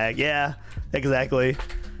 mystical ag. Yeah, exactly.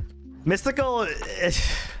 Mystical.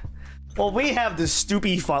 Well, we have this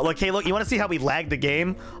stoopy font. Look, hey, look, you want to see how we lag the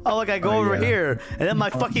game? Oh, look, I go over here, and then my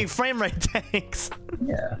fucking frame rate tanks.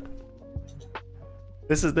 Yeah.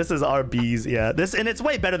 This is our bees, yeah. And it's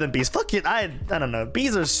way better than bees. Fuck it, I don't know.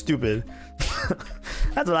 Bees are stupid.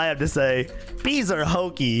 That's what I have to say. Bees are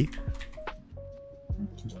hokey.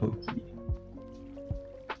 Hokey.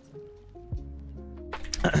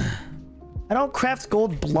 I don't craft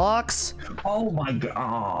gold blocks. Oh my god.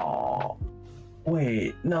 Oh.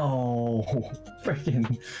 Wait, no. Freaking.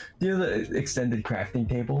 Do you have the extended crafting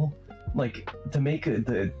table? Like, to make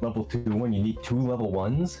the level 2 one, you need 2 level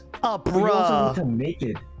 1s. Oh, but you also bruh. need to make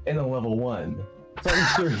it in a level 1. So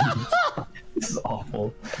I'm sure this is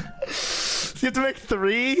awful. So you have to make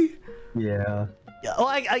 3? Yeah. Yeah. Well,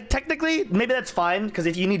 I technically, maybe that's fine, because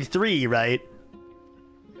if you need 3, right?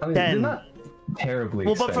 I mean, then, they're not terribly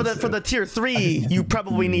well, but expensive. for the tier 3, you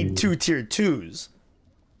probably need 2 tier 2s.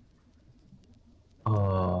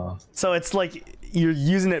 So it's like you're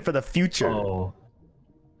using it for the future. Oh.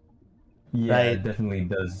 Yeah, right? it definitely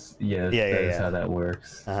does. Yeah, that's how that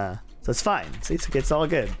works. So it's fine. See, it's all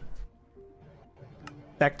good.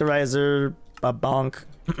 Factorizer, bonk.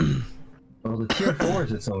 Well, the tier 4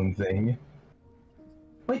 is its own thing.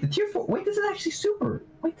 Wait, the tier 4. Wait, this is actually super.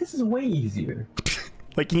 Wait, this is way easier.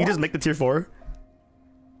 Wait, can you just make the tier 4?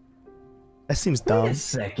 That seems dumb. Wait a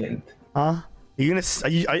second. Huh? Are you gonna?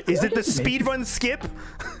 Is it the speedrun skip?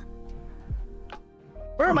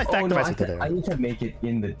 Where are my factorizers? No, I need to make it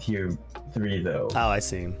in the tier 3 though. Oh, I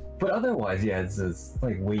see. But otherwise, yeah, it's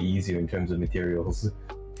like way easier in terms of materials.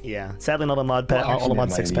 Yeah. Sadly, not a mod pack. All the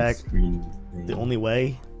mod 6 pack. The only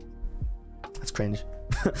way. That's cringe.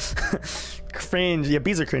 Cringe. Yeah,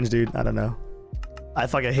 bees are cringe, dude. I don't know. I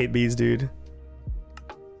fucking hate bees, dude.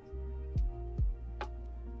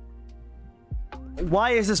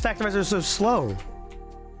 Why is this factorizer so slow?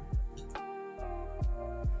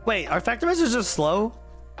 Wait, are factorizers just slow?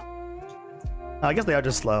 Oh, I guess they are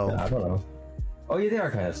just slow. I don't know. Oh yeah, they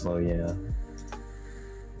are kind of slow, yeah.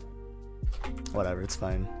 Whatever, it's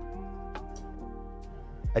fine.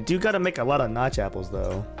 I do gotta make a lot of notch apples,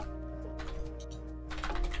 though.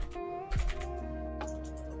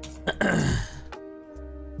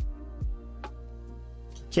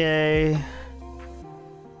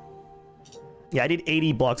 Yeah, I need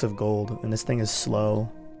 80 blocks of gold, and this thing is slow.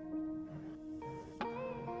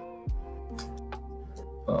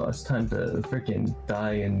 Oh, it's time to freaking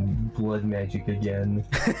die in blood magic again.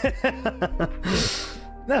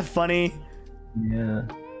 Isn't that funny? Yeah.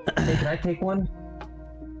 Hey, can I take one?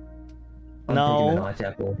 I'm No. taking the notch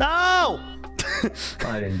apple. No!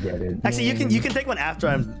 I didn't get it. Actually, you can take one after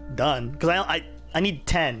I'm done, because I need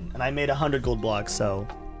 10, and I made 100 gold blocks, so.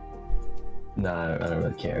 Nah, I don't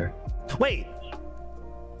really care. Wait.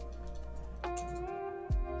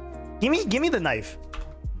 Give me the knife.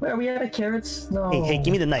 Wait, are we out of carrots? No. Hey,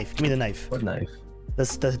 give me the knife. Give me the knife. What knife?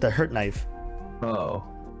 The hurt knife. Oh.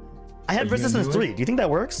 I have resistance 3. Do you think that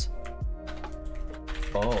works?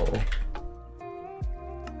 Oh.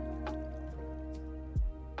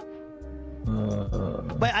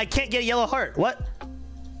 Wait, I can't get a yellow heart. What?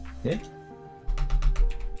 Yeah.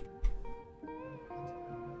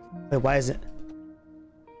 Wait, why is it?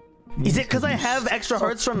 Is it because I have extra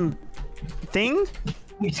hearts from thing?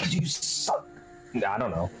 It's because you suck. I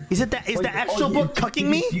don't know. Is it that? Is the actual book cucking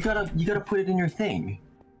me? You gotta put it in your thing.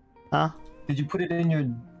 Huh? Did you put it in your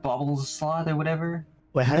bubbles slot or whatever?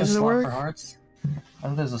 Wait, how does it work? For hearts? I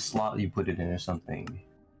think there's a slot you put it in or something.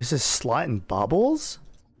 Is this slot and bubbles?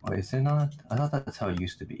 Wait, is there not? I thought that's how it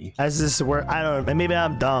used to be. How does this work? I don't know. Maybe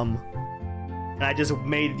I'm dumb. And I just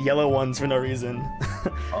made yellow ones for no reason.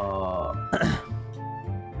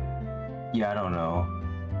 Yeah, I don't know.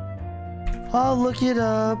 I'll look it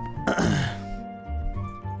up.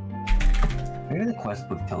 Maybe the quest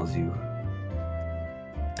book tells you.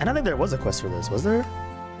 I don't think there was a quest for this, was there?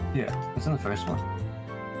 Yeah, it's in the first one.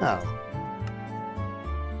 Oh.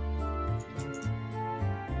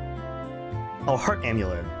 Oh, heart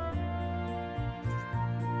amulet.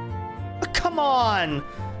 Oh, come on!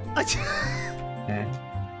 Yeah.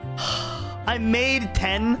 I made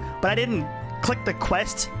 10, but I didn't click the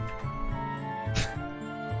quest.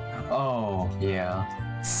 Oh, yeah.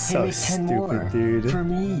 So hey, make 10 stupid, more dude. For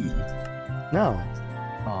me. No.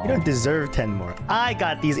 Oh. You don't deserve 10 more. I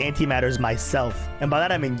got these antimatters myself. And by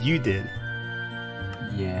that I mean you did.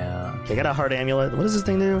 Yeah. Okay, I got a heart amulet. What does this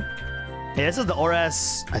thing do? Hey, this is the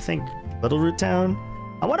Oras, I think, Little Root Town.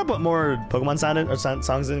 I want to put more Pokemon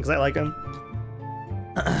songs in because I like them.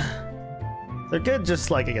 They're good just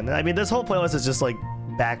like, again, I mean, this whole playlist is just like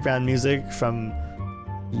background music from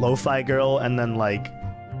Lo-Fi Girl and then like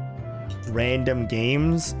random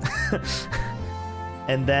games.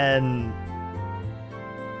 And then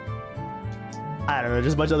I don't know,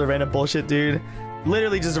 just a bunch of other random bullshit, dude.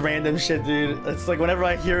 Literally just random shit, dude. It's like whenever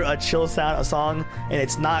I hear a chill sound, a song, and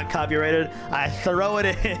it's not copyrighted, I throw it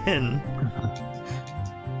in.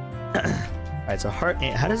 Alright, so heart.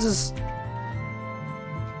 How does this?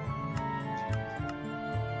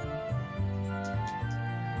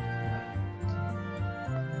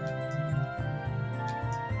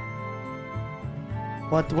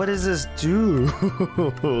 What does this do?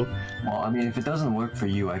 Well, I mean, if it doesn't work for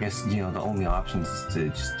you, I guess, you know, the only option is to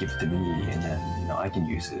just give it to me, and then, you know, I can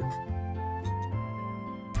use it.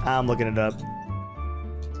 I'm looking it up.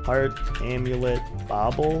 Heart amulet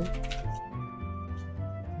bauble.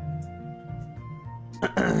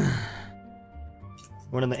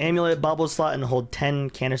 One in the amulet bauble slot and hold 10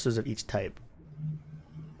 canisters of each type.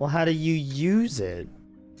 Well, how do you use it?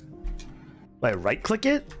 Like, right click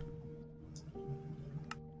it?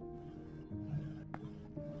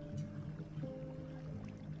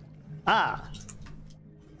 Ah.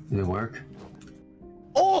 Did it work?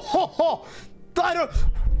 Oh, ho, ho. I don't.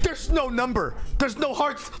 There's no number. There's no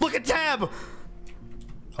hearts. Look at tab.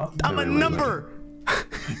 Oh, I'm a number.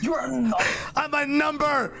 You're a number. I'm a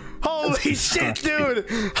number. Holy shit, dude.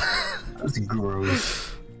 That's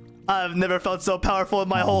gross. I've never felt so powerful in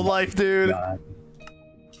my whole life, dude. God.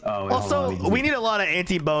 Oh, wait, Also, we need a lot of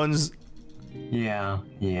anti-bones. Yeah,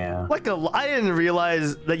 yeah. Like I didn't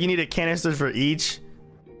realize that you need a canister for each.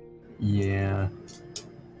 Yeah.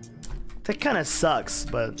 That kind of sucks,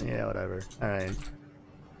 but yeah, whatever. All right.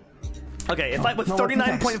 Okay, if with no,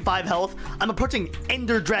 39.5 health, I'm approaching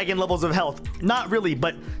Ender Dragon levels of health. Not really,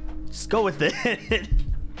 but just go with it.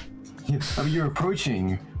 Yeah, I mean, you're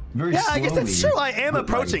approaching very Yeah, slowly. I guess that's true. I am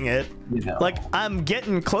approaching it. You know. Like, I'm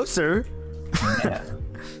getting closer. Yeah.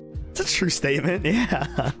 It's a true statement,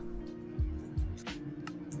 yeah.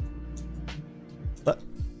 But,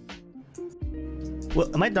 well,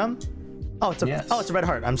 am I dumb? Oh, it's a Yes. oh, it's a red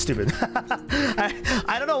heart. I'm stupid.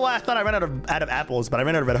 I don't know why I thought I ran out of apples, but I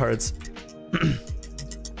ran out of red hearts.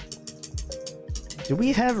 Do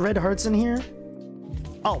we have red hearts in here?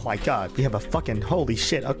 Oh my god, we have a fucking holy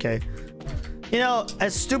shit. Okay. You know,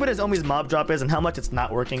 as stupid as Omi's mob drop is and how much it's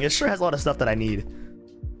not working, it sure has a lot of stuff that I need.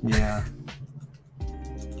 Yeah.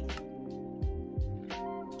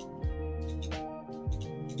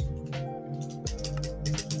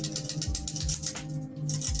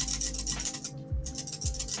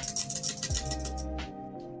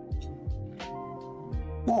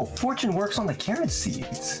 Whoa, fortune works on the carrot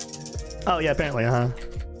seeds. Oh yeah, apparently, Yeah,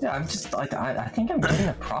 I'm just like I think I'm getting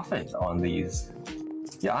a profit on these.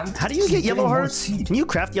 Yeah, I'm. How do you get yellow hearts? Can you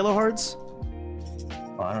craft yellow hearts?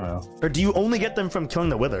 Oh, I don't know. Or do you only get them from killing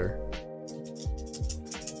the wither?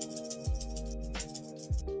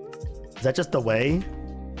 Is that just the way?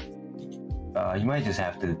 You might just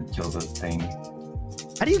have to kill the thing.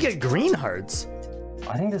 How do you get green hearts?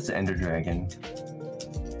 I think that's the Ender Dragon.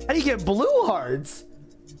 How do you get blue hearts?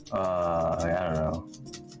 I don't know.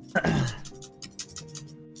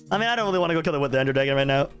 I mean, I don't really want to go kill the Ender Dragon right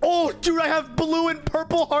now. Oh, dude, I have blue and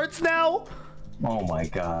purple hearts now? Oh my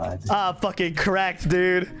god. Ah, fucking cracked,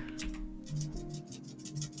 dude.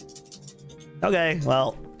 Okay,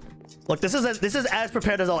 well. Look, this is as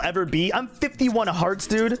prepared as I'll ever be. I'm 51 hearts,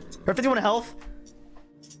 dude. Or 51 health.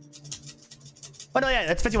 Oh, no, yeah,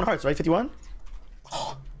 that's 51 hearts, right? 51?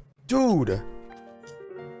 Oh, dude.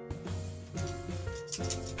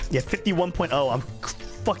 Yeah, 51.0. I'm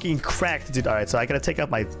fucking cracked, dude. All right, so I gotta take out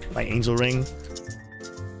my angel ring.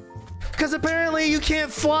 Because apparently you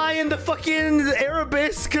can't fly into fucking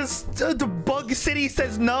Erebus because the bug city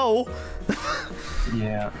says no.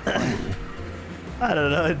 Yeah. I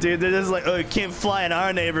don't know, dude. They're just like, oh, you can't fly in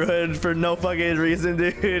our neighborhood for no fucking reason,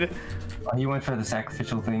 dude. Oh, you went for the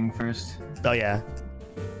sacrificial thing first? Oh, yeah.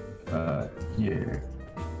 Yeah.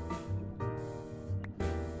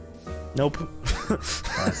 Nope.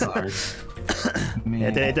 That's hard.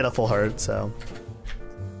 Yeah, they did a full heart, so.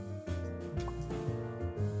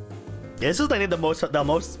 Yeah, this is like the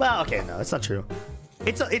most. Well, okay, no, that's not true.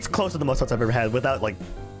 It's close to the most hearts I've ever had without like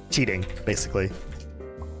cheating, basically.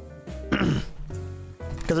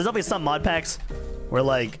 Because there's always some mod packs where,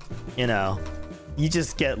 like, you know, you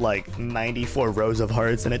just get like 94 rows of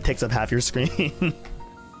hearts and it takes up half your screen.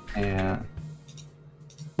 Yeah.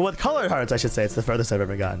 But with colored hearts, I should say, it's the furthest I've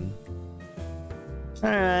ever gotten. All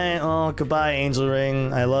right. Oh, goodbye, Angel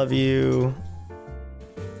Ring. I love you.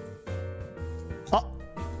 Oh.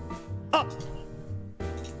 Oh.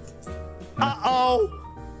 Uh-oh.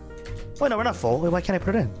 Wait, no, we're not full. Wait, why can't I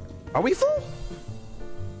put it in? Are we full?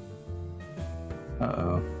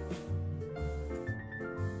 Uh-oh.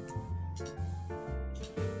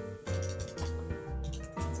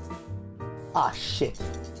 Ah, shit.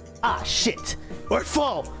 Ah, shit. We're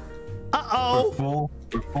full. Uh-oh. We're full?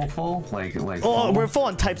 We're full? Like Oh, full? we're full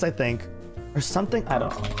on types, I think. Or something? I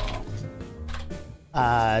don't know.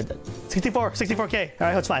 64K. All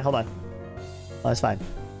right, that's fine. Hold on. Oh, that's fine.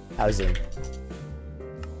 Housing.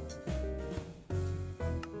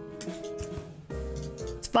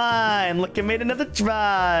 It's fine. Look, I made another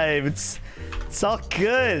drive. It's all good.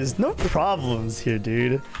 There's no problems here,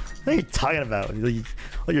 dude. What are you talking about?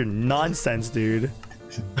 All your nonsense, dude.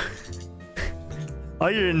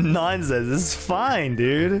 All your nonsense. This is fine,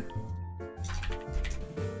 dude.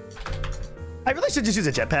 I really should just use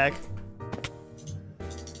a jetpack.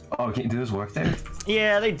 Oh, do those work there?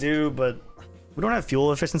 Yeah, they do, but we don't have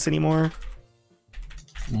fuel efficiency anymore.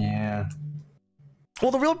 Yeah.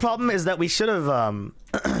 Well, the real problem is that we should have,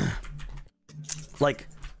 like,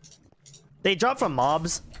 they drop from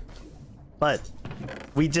mobs, but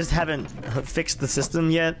we just haven't fixed the system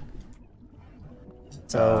yet.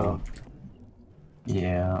 So,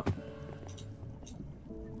 yeah.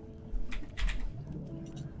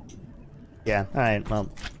 Yeah, all right, well.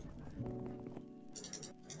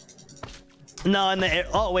 No, and the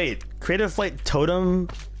oh wait, creative flight totem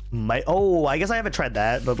might. Oh, I guess I haven't tried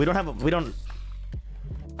that, but we don't have. We don't.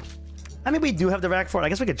 I mean, we do have the rack for it. I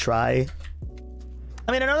guess we could try.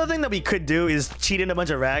 I mean, another thing that we could do is cheat in a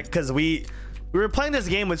bunch of rack because we were playing this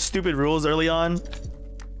game with stupid rules early on,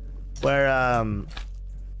 where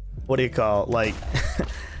what do you call like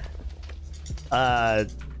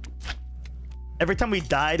every time we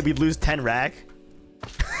died we'd lose 10 rack.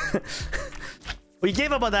 We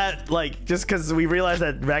gave up on that, like, just because we realized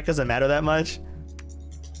that rack doesn't matter that much.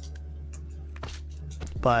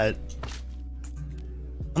 But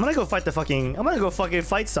I'm gonna go fight the fucking. I'm gonna go fucking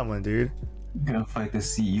fight someone, dude. You're gonna fight the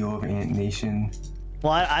CEO of Ant Nation.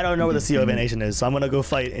 Well, I don't know where the CEO of Ant Nation is, so I'm gonna go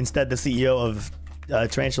fight instead the CEO of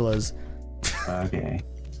Tarantulas. Okay.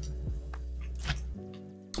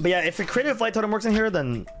 But yeah, if a creative flight totem works in here,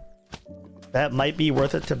 then that might be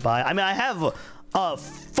worth it to buy. I mean, I have a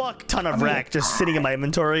fuck ton of rack just sitting in my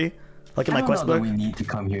inventory, like in my quest book. We need to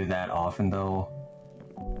come here that often, though.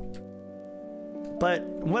 But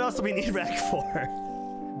what else do we need rack for?